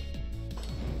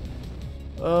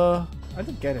 I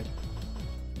don't get it.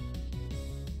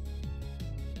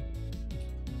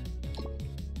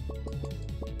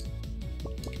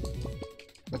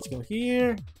 Let's go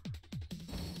here.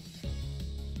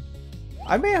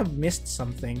 I may have missed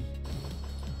something.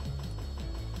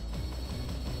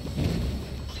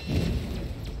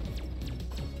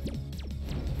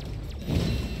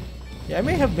 Yeah, I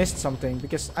may have missed something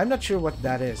because I'm not sure what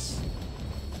that is.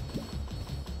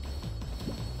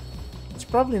 It's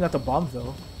probably not a bomb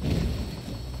though.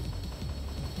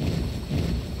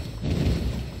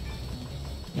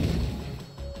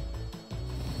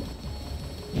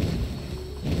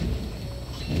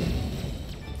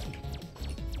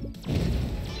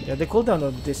 Yeah, the cooldown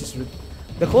on this is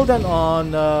the cooldown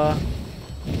on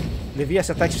Livia's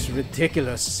attack is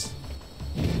ridiculous.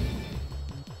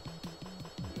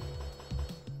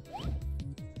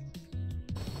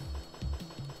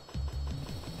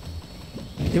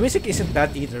 The music isn't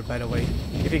bad either, by the way,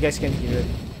 if you guys can hear it.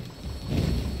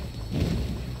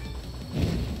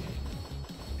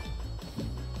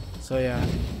 So yeah,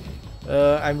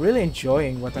 I'm really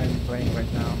enjoying what I'm playing right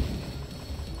now.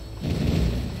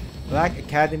 Black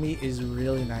Academy is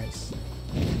really nice.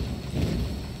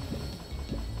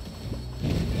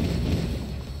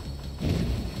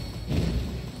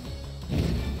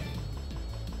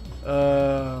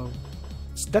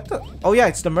 Is that the... Oh yeah,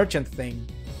 it's the merchant thing.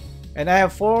 And I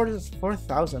have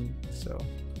 4,000, so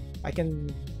I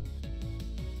can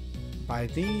buy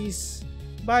these,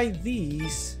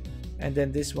 and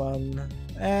then this one,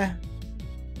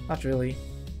 not really.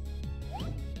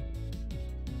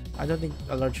 I don't think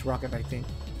a large rocket, I think.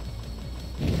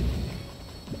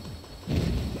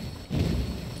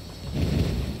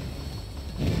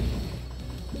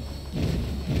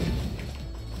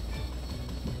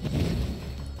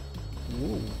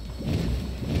 Ooh.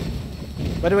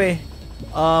 By the way,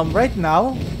 right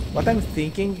now, what I'm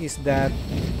thinking is that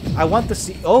I want to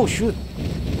see... Oh, shoot!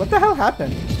 What the hell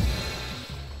happened?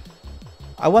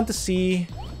 I want to see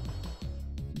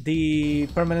the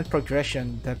permanent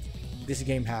progression that this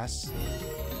game has.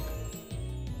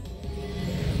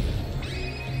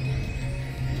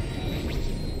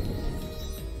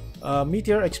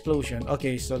 Meteor explosion.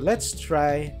 Okay, so let's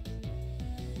try...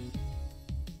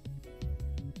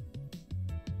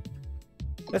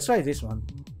 Let's try this one.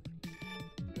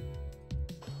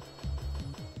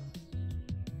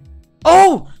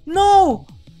 Oh! No!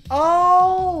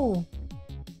 Oh!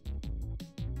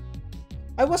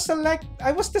 I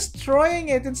was destroying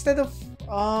it instead of...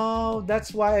 Oh,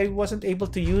 that's why I wasn't able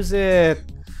to use it.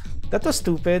 That was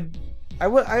stupid.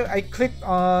 I clicked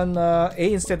on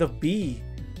A instead of B.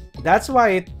 That's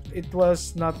why it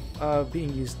was not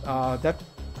being used. That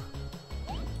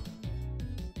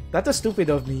was stupid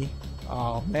of me.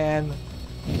 Oh man.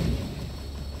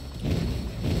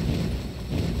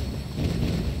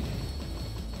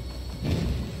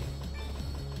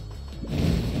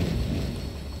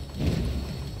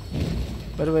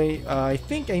 By the way, I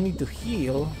think I need to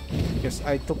heal because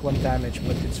I took 1 damage,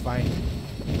 but it's fine.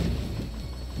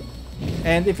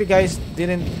 And if you guys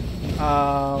didn't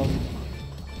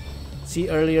see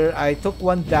earlier, I took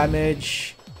 1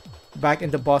 damage back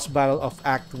in the boss battle of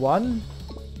Act 1,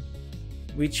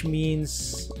 which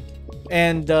means,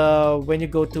 and when you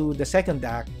go to the second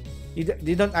act,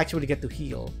 you don't actually get to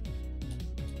heal.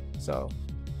 So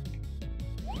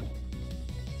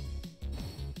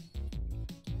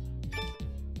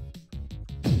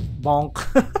bonk.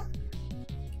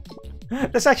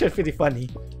 That's actually pretty funny.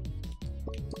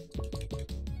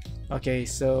 Okay,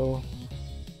 so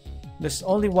there's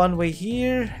only one way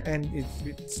here, and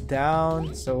it's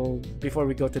down. So before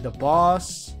we go to the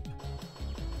boss,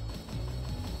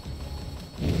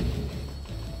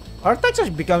 our attacks are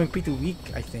becoming pretty weak,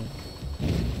 I think,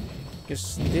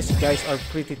 because these guys are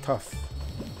pretty tough.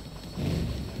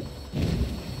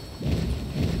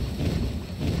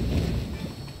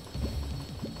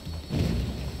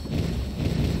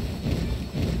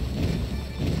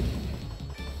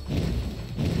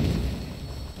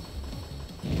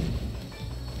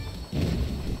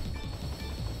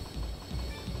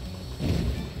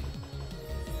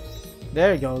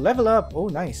 There you go, level up. Oh,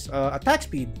 nice. Attack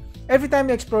speed. Every time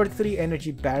you explore 3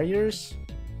 energy barriers,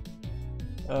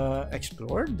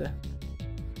 Explored?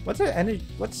 What's the energy?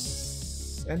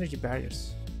 What's energy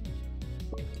barriers?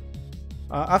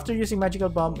 After using magical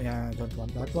bomb, yeah, I don't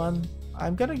want that one.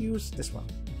 I'm gonna use this one.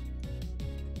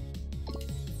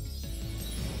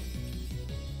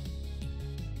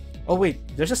 Oh wait,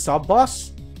 there's a sub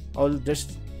boss. Oh,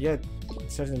 there's, yeah, it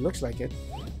certainly looks like it.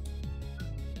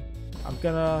 I'm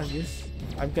gonna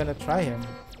try him.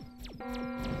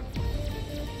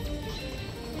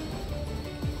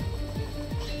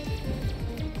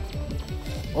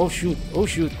 Oh shoot! Oh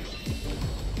shoot!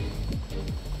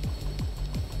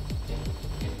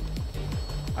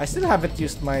 I still haven't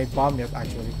used my bomb yet,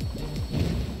 actually.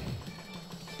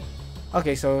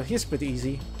 Okay, so he's pretty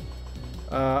easy.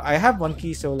 I have one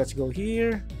key, so let's go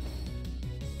here.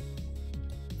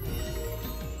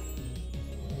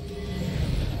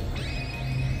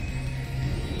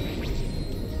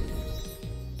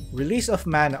 Release of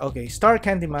mana. Okay, Star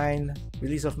Candy Mine.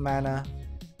 Release of mana.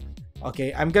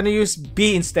 Okay, I'm gonna use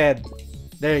B instead.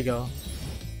 There you go.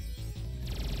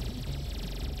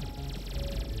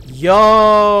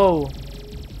 Yo!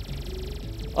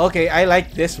 Okay, I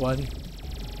like this one.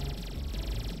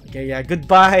 Okay, yeah,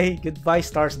 goodbye. Goodbye,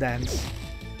 Stars Dance.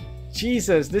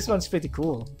 Jesus, this one's pretty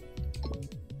cool.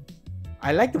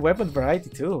 I like the weapon variety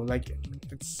too. Like,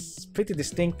 it's pretty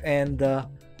distinct and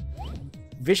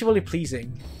visually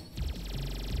pleasing.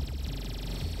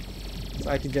 So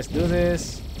I can just do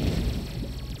this.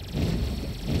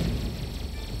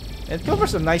 It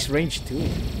covers a nice range too.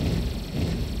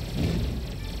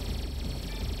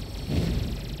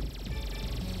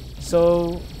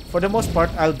 So for the most part,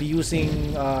 I'll be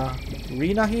using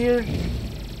Rina here,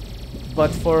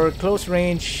 but for close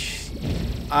range,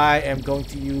 I am going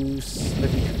to use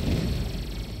Livia.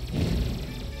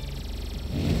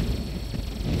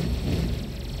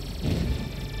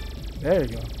 There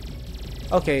you go.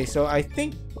 Okay, so I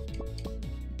think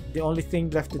the only thing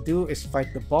left to do is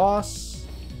fight the boss,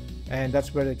 and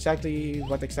that's what exactly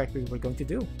we're going to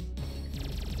do.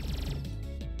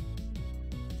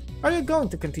 Are you going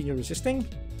to continue resisting?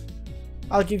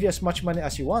 I'll give you as much money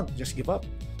as you want, just give up.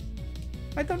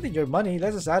 I don't need your money,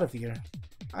 let us out of here.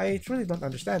 I truly don't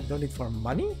understand, no need for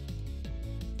money?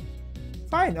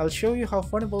 Fine, I'll show you how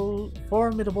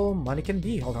formidable money can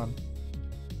be, hold on.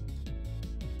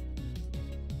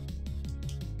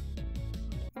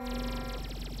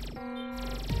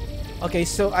 Okay,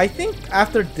 so I think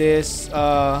after this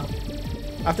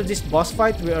boss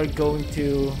fight, we are going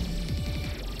to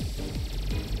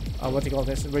what do you call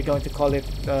this? We're going to call it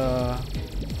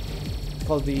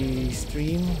called the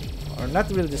stream, or not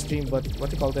really the stream, but what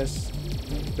do you call this?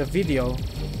 The video,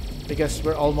 because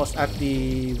we're almost at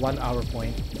the 1 hour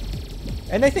point,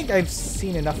 and I think I've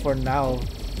seen enough for now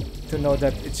to know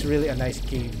that it's really a nice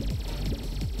game.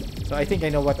 So I think I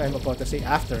know what I'm about to say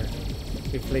after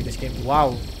we play this game.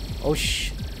 Wow. Oh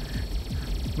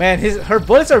man, her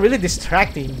bullets are really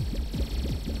distracting.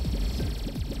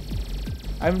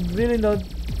 I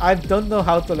don't know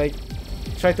how to like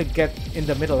try to get in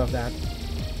the middle of that.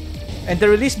 And the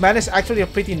release mana is actually a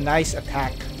pretty nice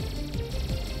attack.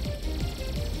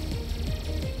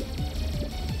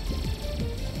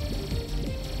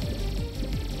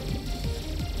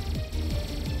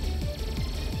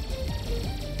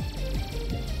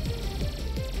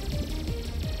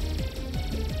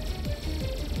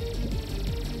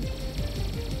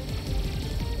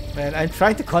 Man, I'm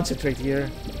trying to concentrate here,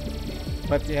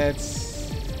 but yeah,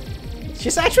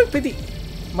 she's actually pretty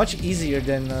much easier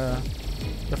than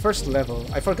the first level.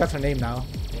 I forgot her name now.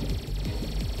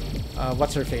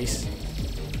 What's her face?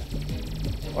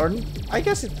 Or I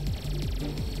guess it.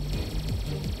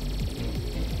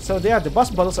 So yeah, the boss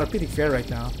battles are pretty fair right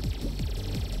now.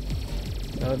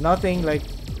 Nothing like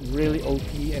really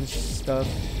OP and stuff.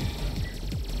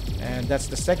 And that's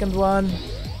the second one.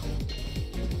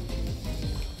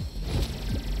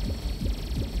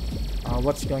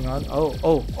 What's going on?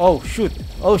 Oh, shoot.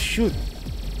 Oh, shoot.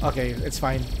 Okay, it's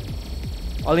fine.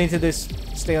 All I need to do is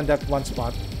stay on that one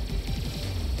spot.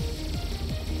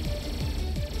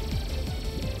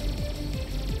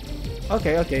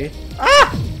 Okay.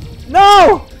 Ah!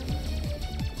 No!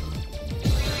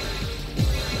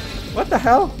 What the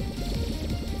hell?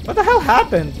 What the hell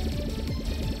happened?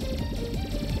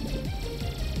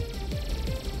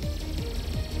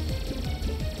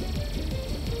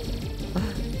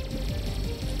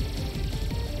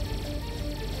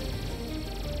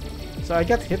 So I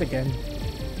got hit again.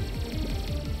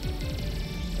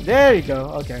 There you go,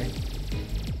 okay.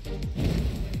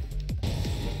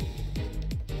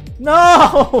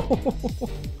 No!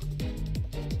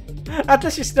 At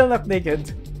least she's still not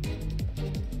naked.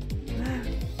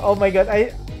 Oh my god,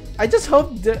 I I just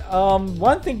hope the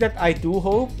one thing that I do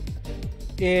hope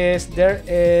is there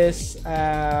is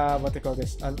what they call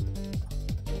this,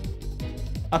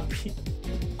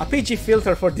 a PG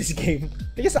filter for this game,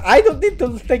 because I don't need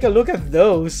to take a look at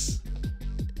those.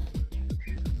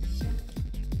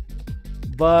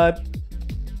 But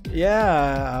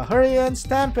yeah, hurry and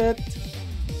stamp it.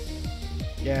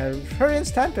 Yeah, hurry and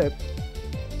stamp it.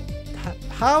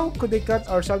 How could they cut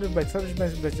our salary by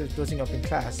 30% closing up in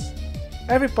class?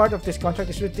 Every part of this contract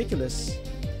is ridiculous.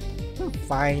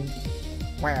 Fine.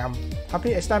 Wham.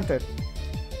 Happy I stamped it.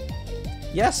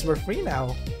 Yes, we're free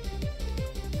now.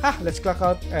 Ha! Let's clock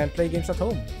out and play games at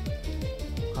home.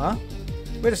 Huh?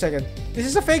 Wait a second. This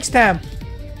is a fake stamp!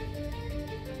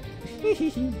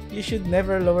 You should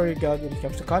never lower your guard when it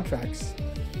comes to contracts.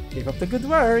 Keep up the good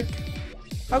work.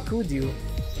 How could you?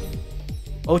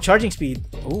 Oh, charging speed.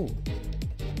 Oh.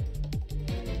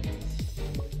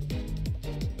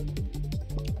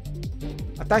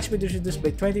 Attack speed is reduced by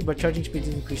 20, but charging speed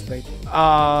is increased by...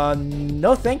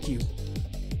 no thank you.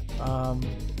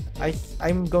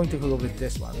 I'm going to go with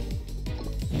this one.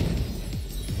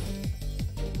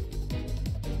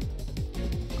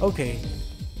 Okay.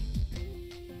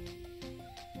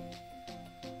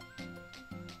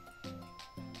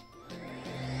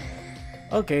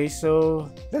 Okay, so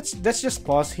let's just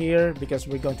pause here because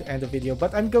we're going to end the video,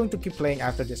 but I'm going to keep playing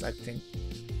after this, I think.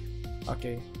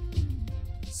 Okay.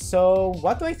 So,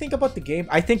 what do I think about the game?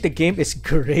 I think the game is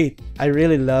great. I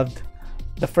really loved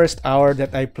the first hour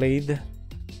that I played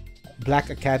Black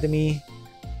Academy.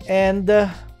 And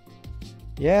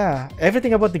yeah,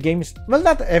 everything about the game is, well,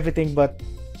 not everything, but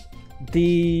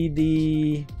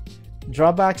the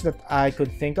drawbacks that I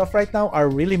could think of right now are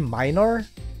really minor.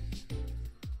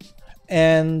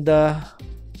 And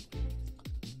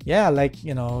yeah, like,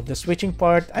 you know, the switching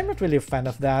part, I'm not really a fan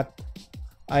of that.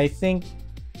 I think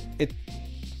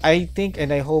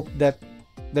and I hope that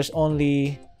there's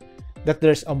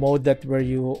a mode that where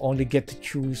you only get to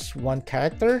choose one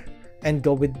character and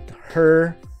go with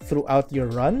her throughout your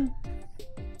run.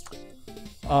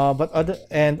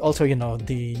 And also, you know,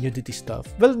 the nudity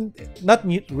stuff. Well, not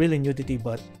really nudity,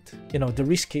 but you know, the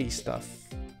risky stuff.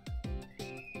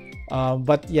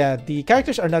 But yeah, the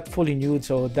characters are not fully nude,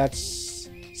 so that's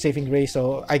saving grace.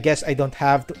 So I guess I don't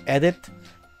have to edit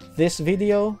this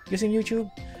video using YouTube.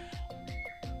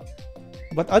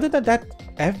 But other than that,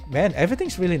 man,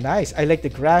 everything's really nice. I like the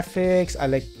graphics. I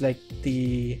like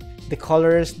the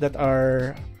colors that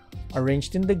are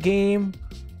arranged in the game.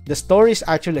 The story is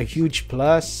actually a huge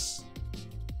plus.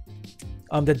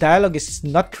 The dialogue is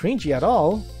not cringy at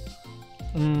all.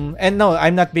 And no,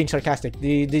 I'm not being sarcastic.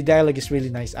 The dialogue is really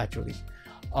nice, actually.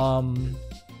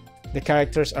 The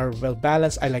characters are well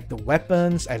balanced. I like the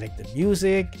weapons. I like the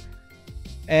music.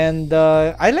 And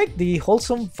I like the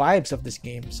wholesome vibes of this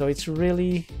game. So it's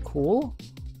really cool.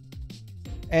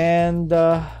 And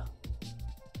the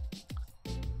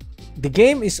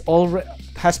game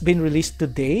has been released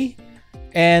today.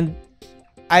 And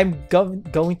I'm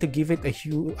going to give it a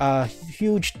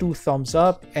huge 2 thumbs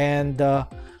up. And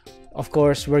of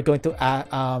course, we're going to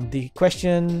add the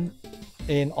question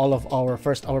in all of our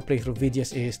first hour playthrough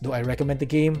videos is, do I recommend the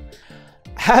game?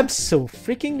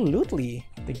 Abso-freaking-lutely.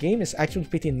 The game is actually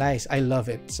pretty nice. I love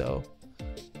it. So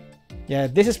yeah,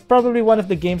 this is probably one of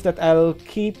the games that I'll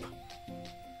keep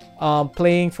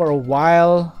playing for a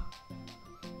while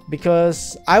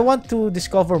because I want to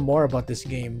discover more about this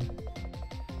game.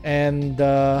 And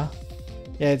yeah,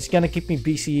 it's gonna keep me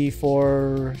busy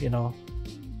for, you know,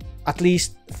 at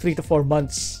least 3 to 4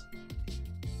 months.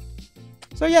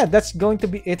 So yeah, that's going to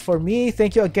be it for me.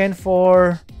 Thank you again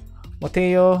for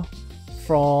Motea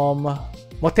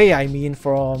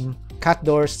from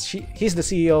Catdoors. He's the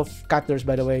CEO of Catdoors,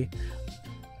 by the way.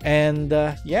 And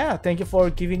yeah, thank you for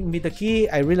giving me the key.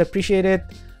 I really appreciate it.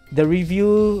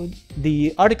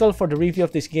 The article for the review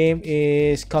of this game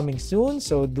is coming soon,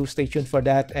 so do stay tuned for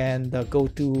that, and go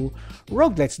to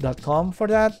roguelitesdotcom for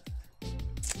that.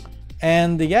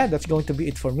 And yeah, that's going to be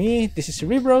it for me. This is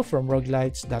Cerebro from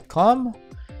roguelitesdotcom,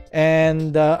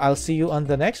 and I'll see you on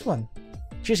the next one.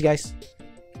 Cheers, guys.